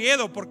tienes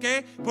miedo. ¿Por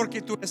qué?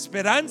 Porque tu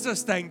esperanza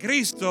está en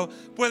Cristo.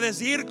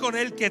 Puedes ir con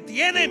el que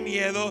tiene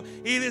miedo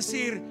y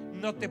decir: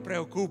 no te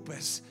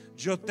preocupes,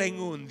 yo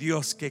tengo un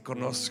Dios que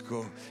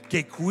conozco,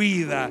 que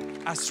cuida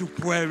a su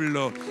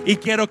pueblo, y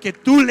quiero que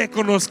tú le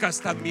conozcas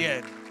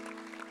también.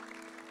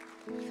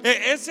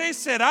 Ese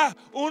será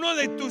uno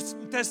de tus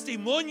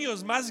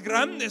testimonios más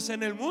grandes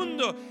en el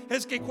mundo.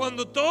 Es que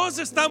cuando todos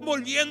están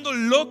volviendo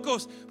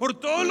locos por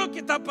todo lo que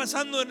está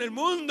pasando en el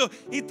mundo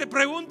y te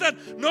preguntan: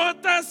 ¿no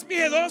estás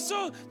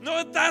miedoso? ¿No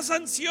estás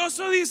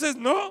ansioso? Dices: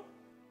 no.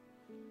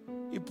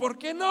 ¿Y por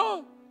qué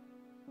no?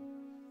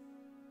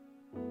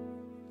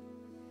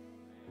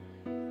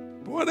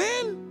 Por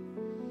Él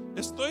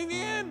estoy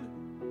bien.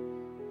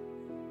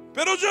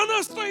 Pero yo no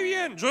estoy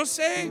bien. Yo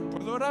sé,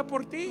 puedo orar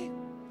por ti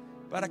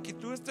para que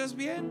tú estés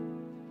bien.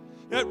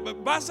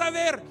 Vas a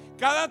ver,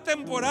 cada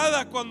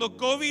temporada cuando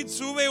COVID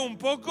sube un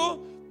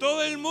poco,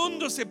 todo el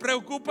mundo se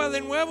preocupa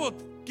de nuevo.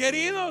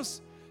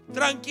 Queridos,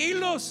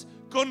 tranquilos,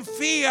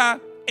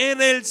 confía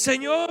en el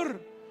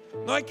Señor.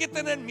 No hay que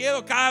tener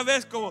miedo cada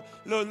vez, como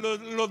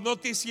los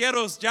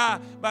noticieros ya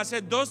va a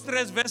ser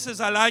 2-3 veces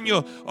al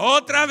año.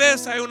 Otra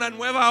vez hay una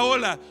nueva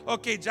ola.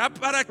 Ok, ya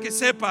para que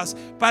sepas,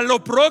 para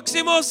los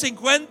próximos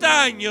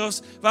 50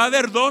 años va a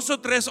haber 2 o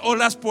 3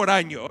 olas por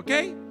año. Ok,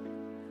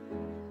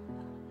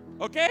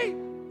 ok,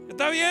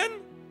 ¿está bien?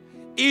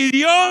 Y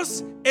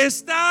Dios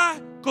está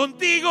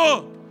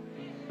contigo.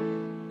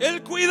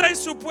 Él cuida de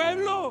su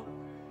pueblo.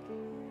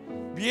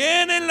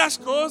 Vienen las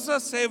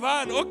cosas, se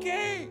van, ok,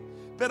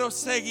 pero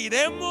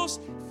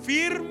seguiremos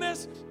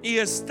firmes y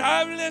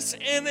estables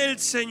en el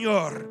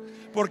Señor,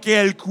 porque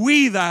Él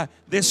cuida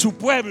de su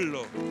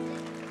pueblo.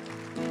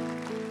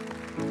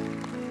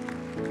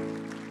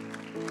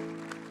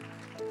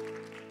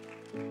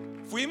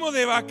 Fuimos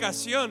de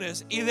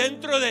vacaciones y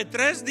dentro de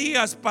 3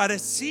 días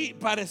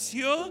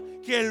pareció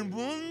que el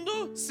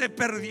mundo se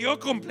perdió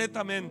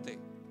completamente.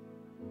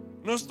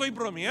 No estoy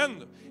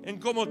bromeando. En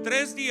como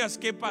 3 días,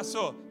 ¿qué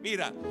pasó?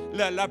 Mira,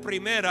 la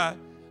primera,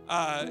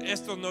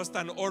 esto no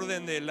está en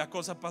orden de la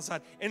cosa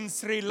pasar. En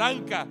Sri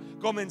Lanka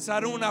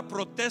comenzaron una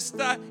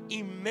protesta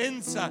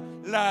inmensa.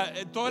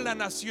 Toda la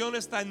nación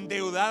está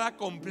endeudada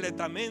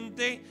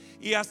completamente,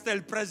 y hasta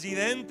el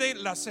presidente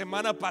la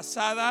semana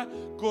pasada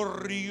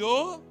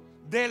corrió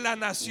de la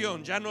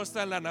nación. Ya no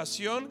está en la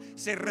nación,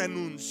 se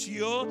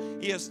renunció,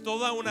 y es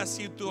toda una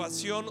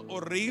situación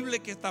horrible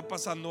que está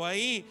pasando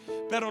ahí.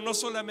 Pero no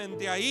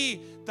solamente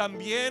ahí,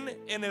 también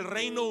en el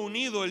Reino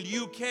Unido, el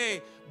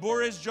UK,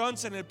 Boris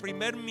Johnson, el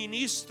primer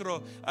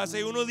ministro,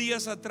 hace unos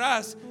días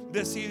atrás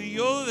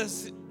decidió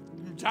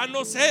ya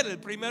no ser el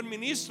primer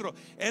ministro.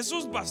 Eso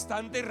es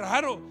bastante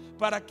raro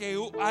para que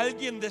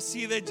alguien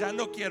decide ya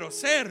no quiero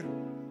ser.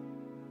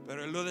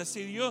 Pero él lo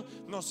decidió.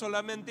 No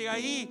solamente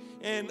ahí,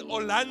 en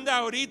Holanda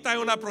ahorita hay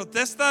una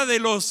protesta de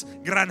los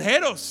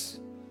granjeros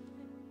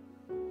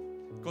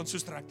con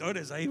sus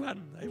tractores, ahí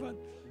van.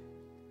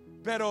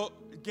 Pero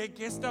 ¿qué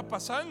está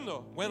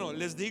pasando? Bueno,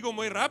 les digo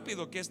muy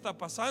rápido qué está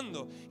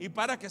pasando. Y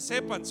para que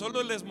sepan,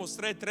 solo les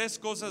mostré 3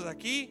 cosas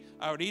aquí.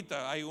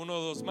 Ahorita hay 1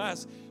 o 2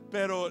 más.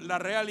 Pero la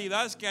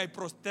realidad es que hay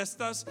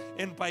protestas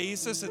en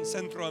países en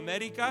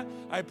Centroamérica,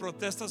 hay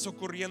protestas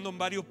ocurriendo en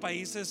varios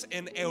países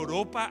en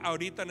Europa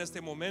ahorita en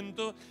este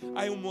momento.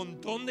 Hay un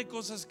montón de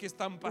cosas que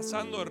están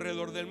pasando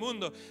alrededor del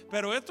mundo.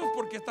 Pero esto es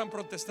porque están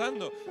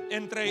protestando.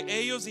 Entre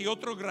ellos y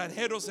otros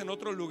granjeros en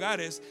otros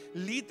lugares,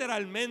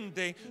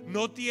 literalmente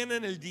no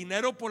tienen el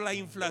dinero por la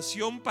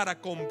inflación para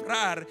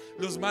comprar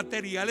los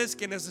materiales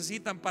que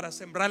necesitan para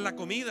sembrar la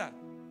comida.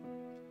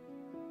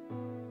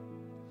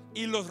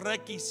 Y los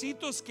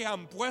requisitos que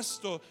han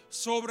puesto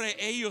sobre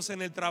ellos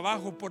en el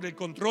trabajo por el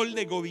control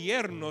de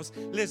gobiernos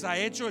les ha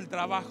hecho el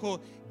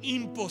trabajo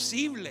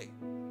imposible.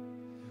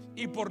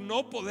 Y por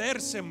no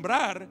poder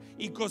sembrar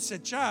y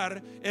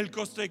cosechar, el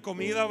costo de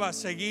comida va a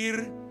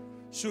seguir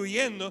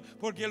subiendo,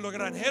 porque los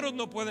granjeros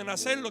no pueden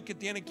hacer lo que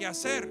tienen que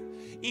hacer.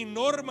 Y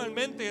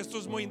normalmente, esto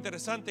es muy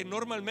interesante,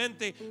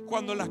 normalmente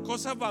cuando las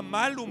cosas van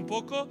mal un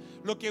poco,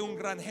 lo que un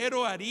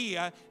granjero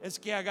haría es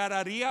que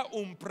agarraría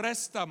un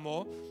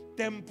préstamo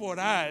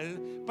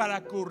temporal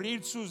para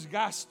cubrir sus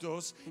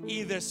gastos,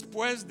 y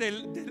después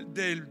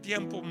del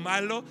tiempo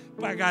malo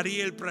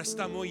pagaría el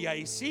préstamo y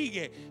ahí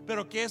sigue.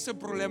 Pero ¿qué es el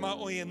problema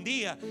hoy en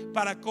día?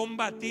 Para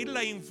combatir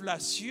la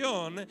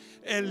inflación,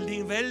 el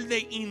nivel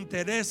de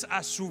interés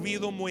ha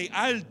subido muy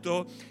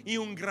alto, y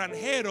un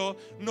granjero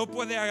no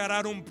puede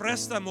agarrar un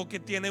préstamo que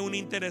tiene un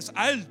interés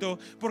alto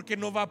porque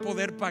no va a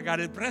poder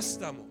pagar el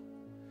préstamo.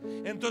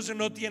 Entonces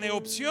no tiene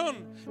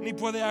opción, ni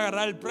puede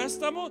agarrar el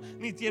préstamo,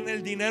 ni tiene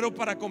el dinero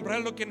para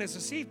comprar lo que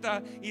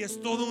necesita, y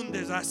es todo un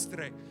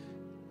desastre.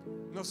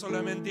 No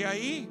solamente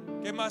ahí,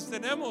 ¿qué más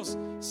tenemos?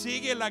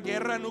 Sigue la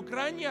guerra en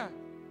Ucrania.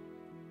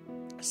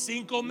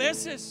 5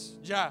 meses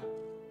ya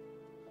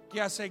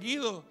que ha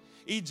seguido,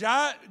 y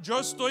ya yo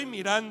estoy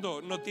mirando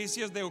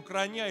noticias de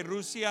Ucrania y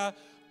Rusia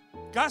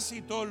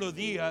casi todos los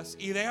días,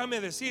 y déjame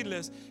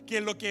decirles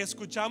que lo que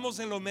escuchamos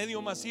en los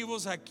medios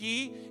masivos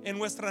aquí en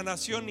nuestra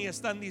nación ni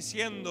están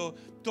diciendo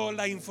toda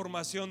la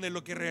información de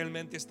lo que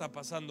realmente está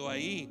pasando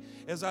ahí.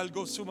 Es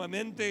algo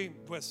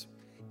sumamente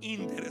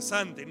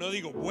interesante, no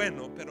digo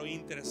bueno, pero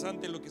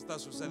interesante lo que está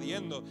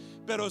sucediendo.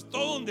 Pero es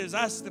todo un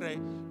desastre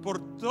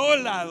por todos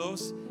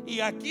lados, y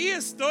aquí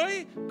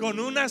estoy con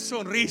una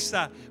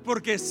sonrisa,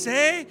 porque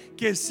sé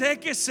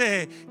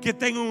que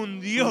tengo un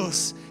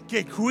Dios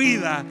que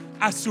cuida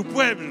a su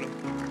pueblo.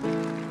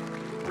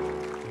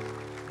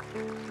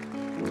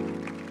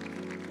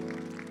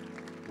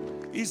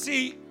 Y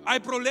si hay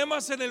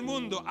problemas en el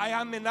mundo, hay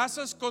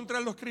amenazas contra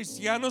los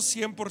cristianos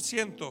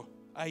 100%.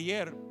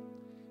 Ayer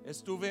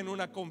estuve en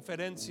una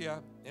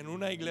conferencia en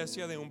una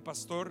iglesia de un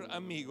pastor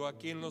amigo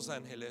aquí en Los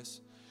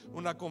Ángeles,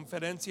 una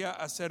conferencia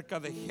acerca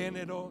de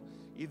género,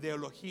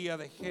 ideología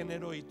de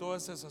género y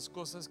todas esas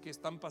cosas que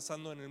están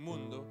pasando en el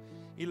mundo.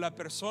 Y la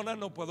persona,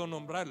 no puedo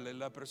nombrarle,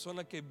 la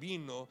persona que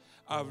vino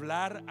a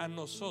hablar a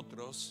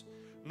nosotros,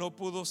 no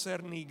pudo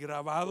ser ni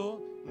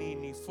grabado,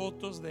 ni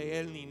fotos de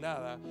él, ni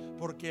nada,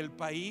 porque el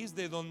país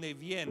de donde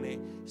viene,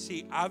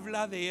 si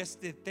habla de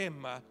este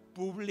tema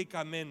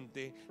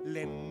públicamente,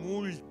 le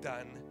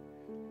multan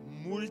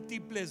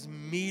múltiples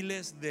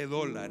miles de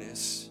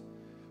dólares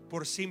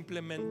por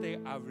simplemente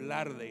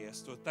hablar de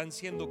esto. Están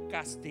siendo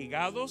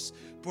castigados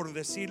por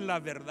decir la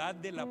verdad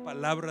de la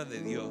palabra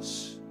de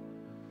Dios.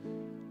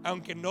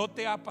 Aunque no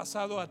te ha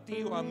pasado a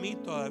ti o a mí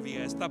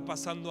todavía, está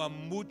pasando a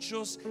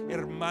muchos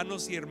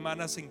hermanos y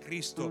hermanas en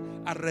Cristo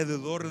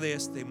alrededor de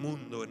este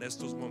mundo en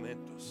estos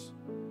momentos.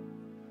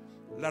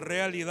 La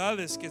realidad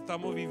es que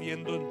estamos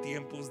viviendo en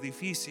tiempos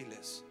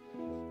difíciles.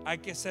 Hay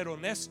que ser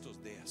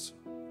honestos de eso.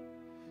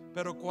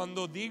 Pero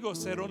cuando digo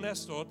ser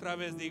honesto, otra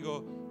vez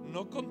digo,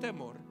 no con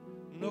temor,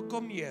 no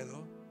con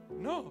miedo,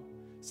 no.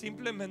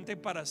 Simplemente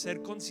para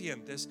ser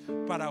conscientes,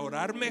 para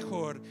orar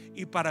mejor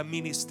y para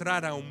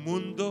ministrar a un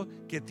mundo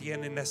que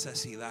tiene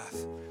necesidad.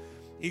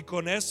 Y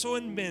con eso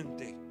en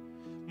mente,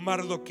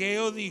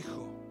 Mardoqueo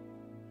dijo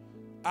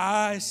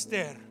a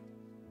Esther: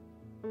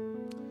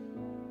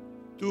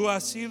 tú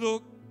has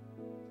sido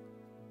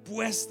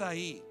puesta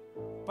ahí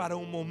para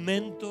un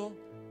momento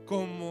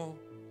como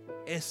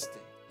este.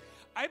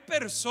 Hay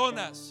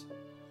personas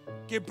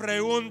que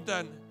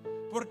preguntan,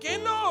 ¿por qué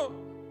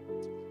no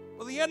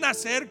podía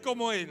nacer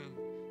como en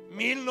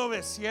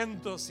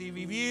 1900 y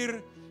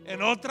vivir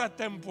en otra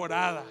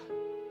temporada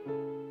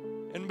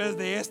en vez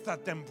de esta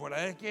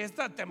temporada? Es que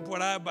esta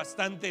temporada es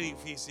bastante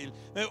difícil.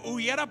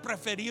 Hubiera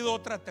preferido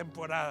otra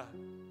temporada.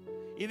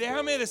 Y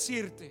déjame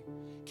decirte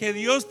que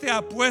Dios te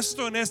ha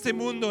puesto en este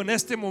mundo, en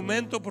este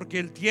momento, porque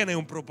Él tiene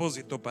un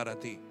propósito para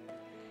ti.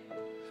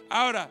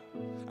 Ahora,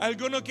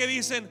 algunos que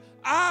dicen,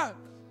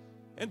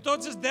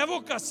 entonces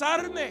debo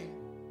casarme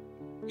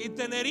y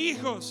tener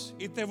hijos.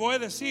 Y te voy a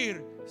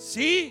decir,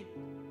 sí,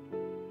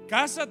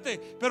 cásate,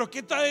 pero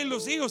 ¿qué tal de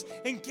los hijos?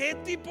 ¿En qué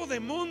tipo de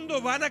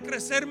mundo van a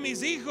crecer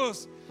mis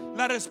hijos?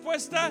 La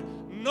respuesta,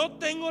 no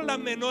tengo la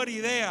menor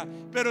idea,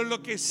 pero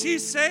lo que sí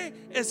sé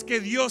es que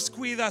Dios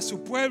cuida a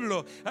su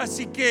pueblo.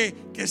 Así que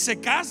se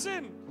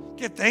casen,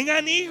 que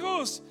tengan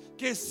hijos,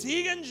 que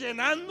sigan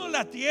llenando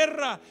la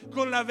tierra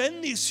con la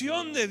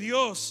bendición de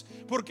Dios,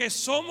 porque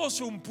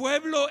somos un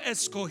pueblo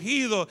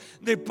escogido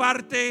de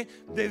parte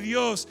de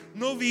Dios.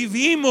 No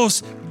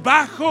vivimos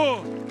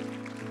bajo,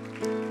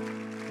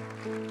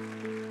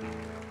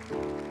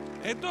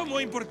 esto es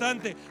muy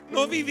importante,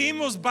 no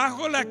vivimos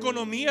bajo la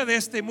economía de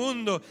este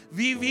mundo,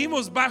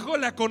 vivimos bajo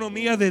la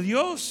economía de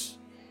Dios.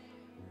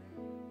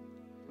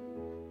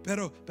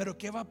 Pero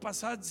 ¿qué va a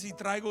pasar si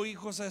traigo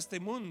hijos a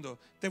este mundo?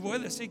 Te voy a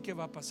decir qué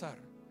va a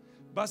pasar.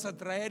 Vas a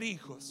traer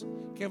hijos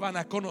que van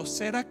a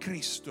conocer a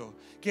Cristo,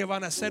 que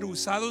van a ser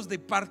usados de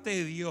parte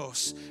de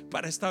Dios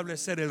para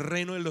establecer el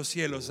reino de los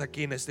cielos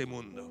aquí en este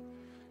mundo.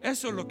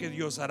 Eso es lo que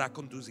Dios hará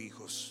con tus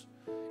hijos.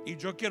 Y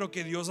yo quiero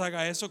que Dios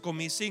haga eso con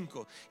mis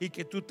 5, y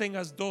que tú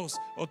tengas 2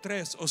 o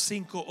 3 o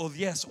 5 o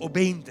 10 o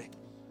 20.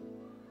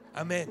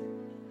 Amén.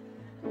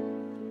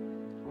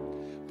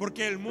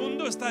 Porque el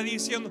mundo está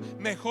diciendo,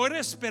 mejor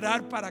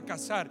esperar para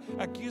casar.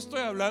 Aquí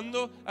estoy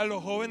hablando a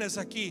los jóvenes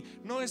aquí.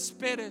 No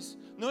esperes.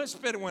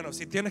 Bueno,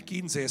 si tienes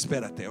 15,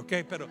 espérate, ok.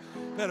 Pero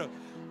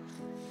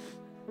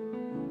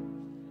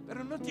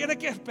no tienes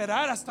que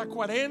esperar hasta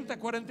 40,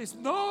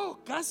 45. No,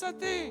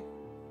 cásate.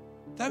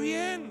 Está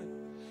bien.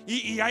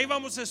 Y ahí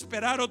vamos a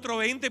esperar otro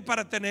 20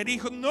 para tener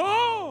hijos.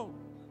 No.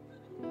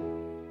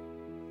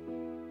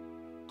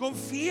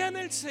 Confía en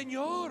el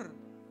Señor.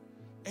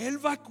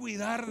 Él va a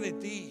cuidar de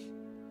ti.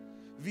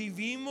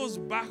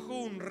 Vivimos bajo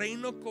un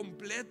reino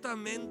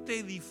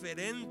completamente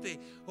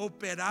diferente.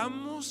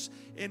 Operamos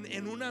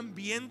en un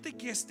ambiente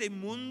que este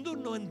mundo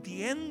no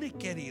entiende,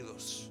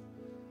 queridos.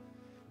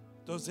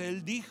 Entonces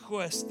Él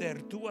dijo a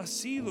Esther, tú has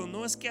sido,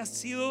 no es que has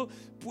sido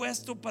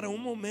puesto para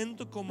un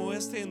momento como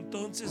este.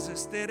 Entonces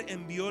Esther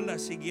envió la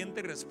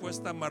siguiente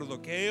respuesta a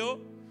Mardoqueo: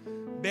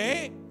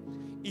 ve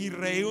y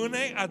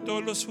reúne a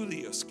todos los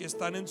judíos que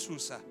están en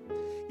Susa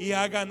y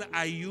hagan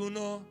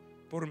ayuno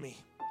por mí.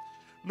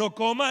 No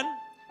coman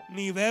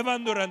ni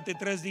beban durante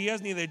 3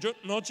 días, ni de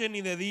noche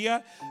ni de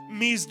día.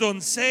 Mis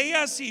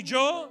doncellas y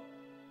yo,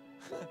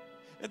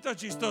 esto es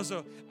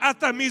chistoso,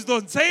 hasta mis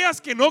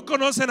doncellas que no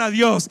conocen a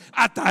Dios,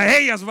 hasta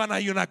ellas van a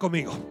ayunar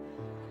conmigo.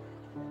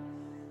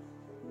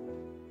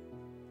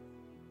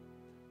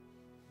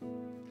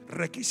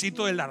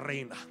 Requisito de la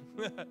reina.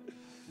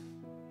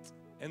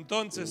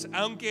 Entonces,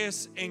 aunque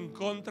es en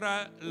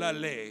contra la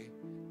ley,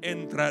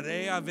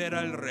 entraré a ver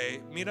al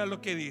rey. Mira lo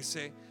que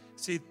dice: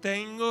 si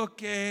tengo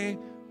que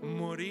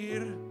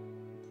morir,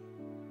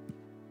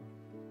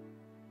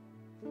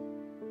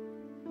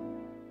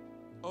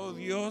 oh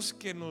Dios,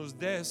 que nos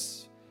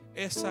des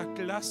esa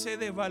clase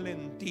de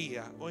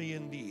valentía hoy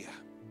en día.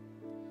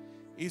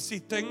 Y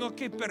si tengo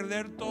que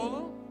perder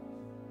todo,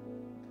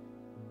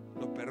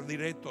 lo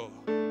perderé todo.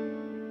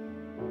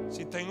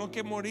 Si tengo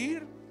que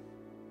morir,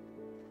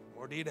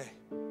 moriré,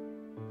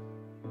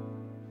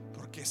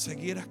 porque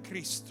seguir a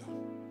Cristo,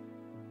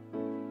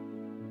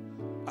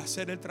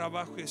 hacer el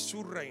trabajo de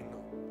su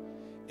reino,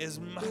 es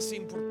más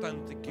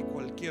importante que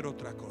cualquier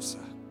otra cosa.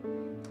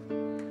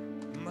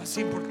 Más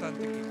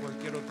importante que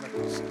cualquier otra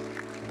cosa.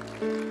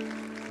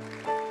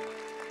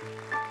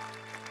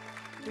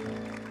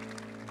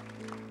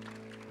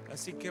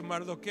 Así que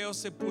Mardoqueo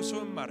se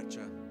puso en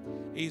marcha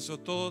hizo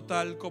todo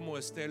tal como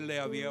Este le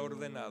había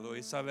ordenado,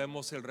 y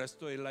sabemos el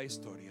resto de la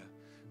historia.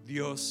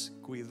 Dios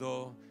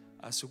cuidó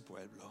a su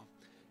pueblo.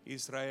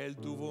 Israel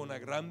tuvo una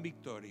gran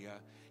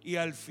victoria. Y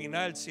al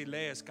final, si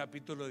lees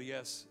capítulo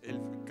 10, el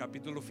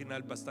capítulo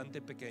final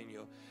bastante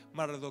pequeño,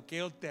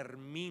 Mardoqueo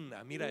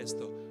termina, mira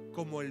esto,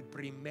 como el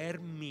primer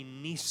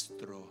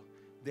ministro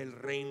del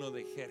reino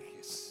de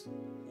Jerjes.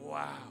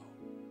 Wow,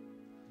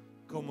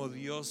 como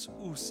Dios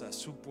usa a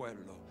su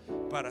pueblo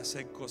para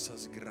hacer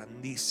cosas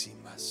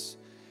grandísimas.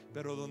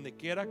 Pero donde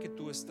quiera que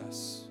tú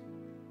estás,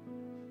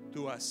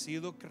 tú has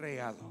sido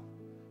creado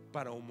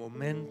para un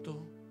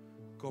momento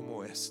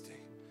como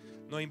este.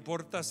 No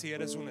importa si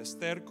eres un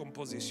Esther con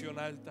posición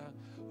alta,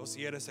 o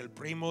si eres el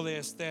primo de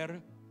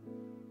Esther,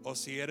 o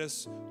si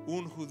eres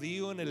un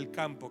judío en el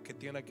campo que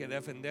tiene que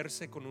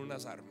defenderse con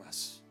unas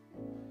armas,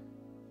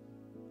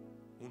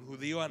 un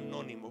judío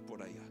anónimo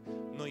por allá.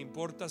 No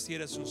importa si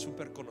eres un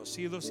súper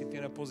conocido, si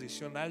tienes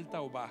posición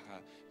alta o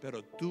baja,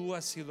 pero tú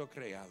has sido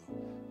creado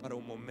para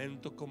un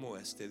momento como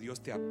este.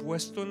 Dios te ha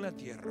puesto en la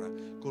tierra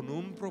con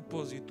un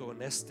propósito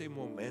en este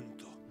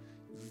momento.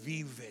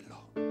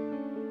 Vívelo,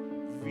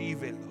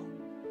 vívelo.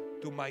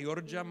 Tu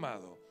mayor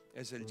llamado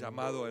es el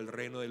llamado al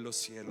reino de los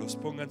cielos.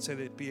 Pónganse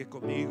de pie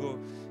conmigo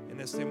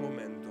en este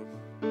momento.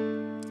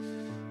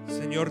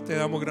 Señor, te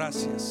damos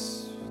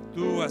gracias.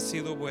 Tú has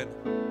sido bueno.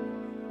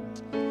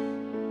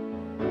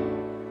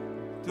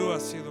 Tú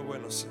has sido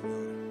bueno,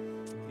 Señor.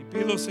 Y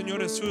pido,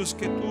 Señor Jesús,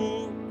 que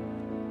tú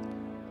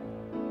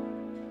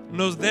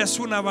nos des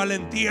una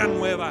valentía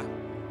nueva,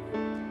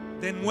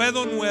 de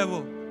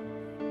nuevo,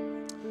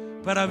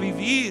 para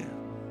vivir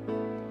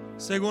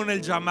según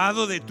el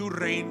llamado de tu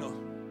reino.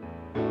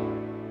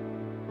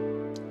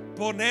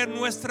 Poner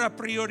nuestra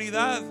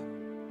prioridad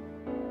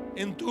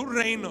en tu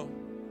reino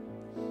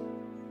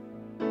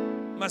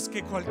más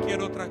que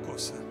cualquier otra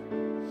cosa,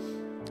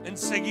 en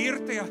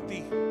seguirte a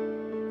ti.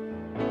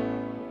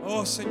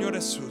 Oh Señor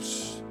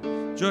Jesús,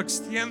 yo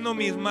extiendo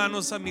mis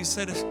manos a mis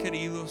seres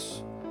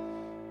queridos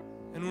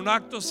en un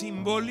acto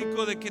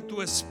simbólico de que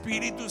tu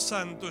Espíritu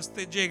Santo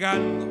esté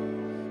llegando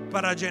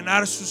para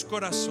llenar sus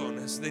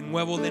corazones de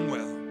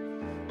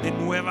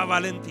nueva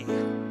valentía,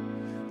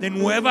 de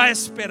nueva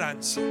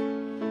esperanza,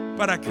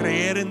 para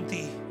creer en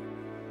ti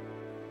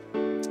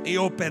y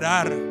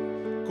operar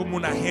como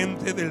un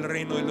agente del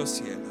reino de los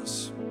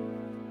cielos.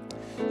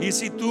 Y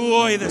si tú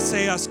hoy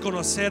deseas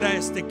conocer a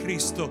este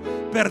Cristo,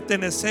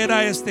 pertenecer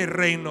a este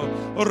reino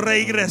o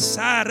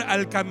regresar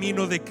al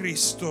camino de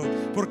Cristo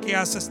porque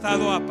has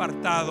estado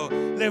apartado,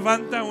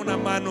 levanta una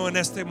mano en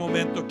este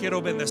momento.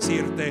 Quiero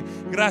bendecirte.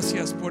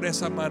 Gracias por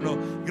esa mano.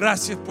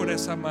 Gracias por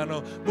esa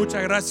mano.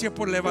 Muchas gracias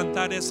por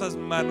levantar esas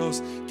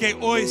manos. Que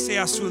hoy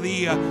sea su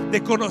día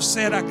de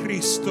conocer a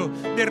Cristo,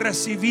 de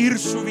recibir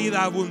su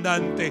vida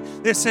abundante,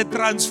 de ser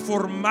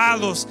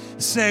transformados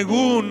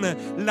según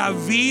la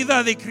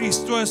vida de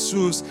Cristo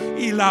Jesús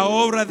y la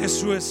obra de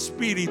su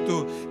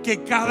Espíritu.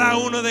 Que cada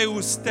uno de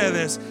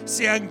ustedes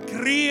sean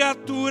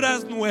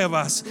criaturas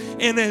nuevas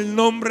en el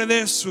nombre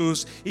de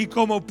Jesús. Y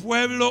como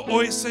pueblo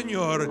hoy,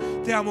 Señor,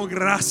 te damos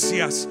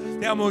gracias.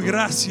 Te damos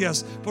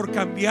gracias por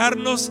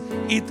cambiarnos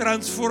y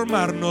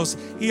transformarnos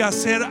y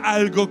hacer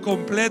algo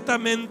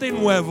completamente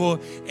nuevo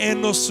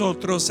en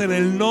nosotros, en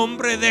el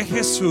nombre de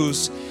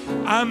Jesús.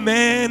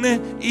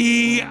 Amén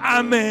y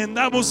amén.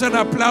 Damos un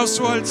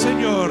aplauso al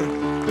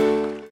Señor.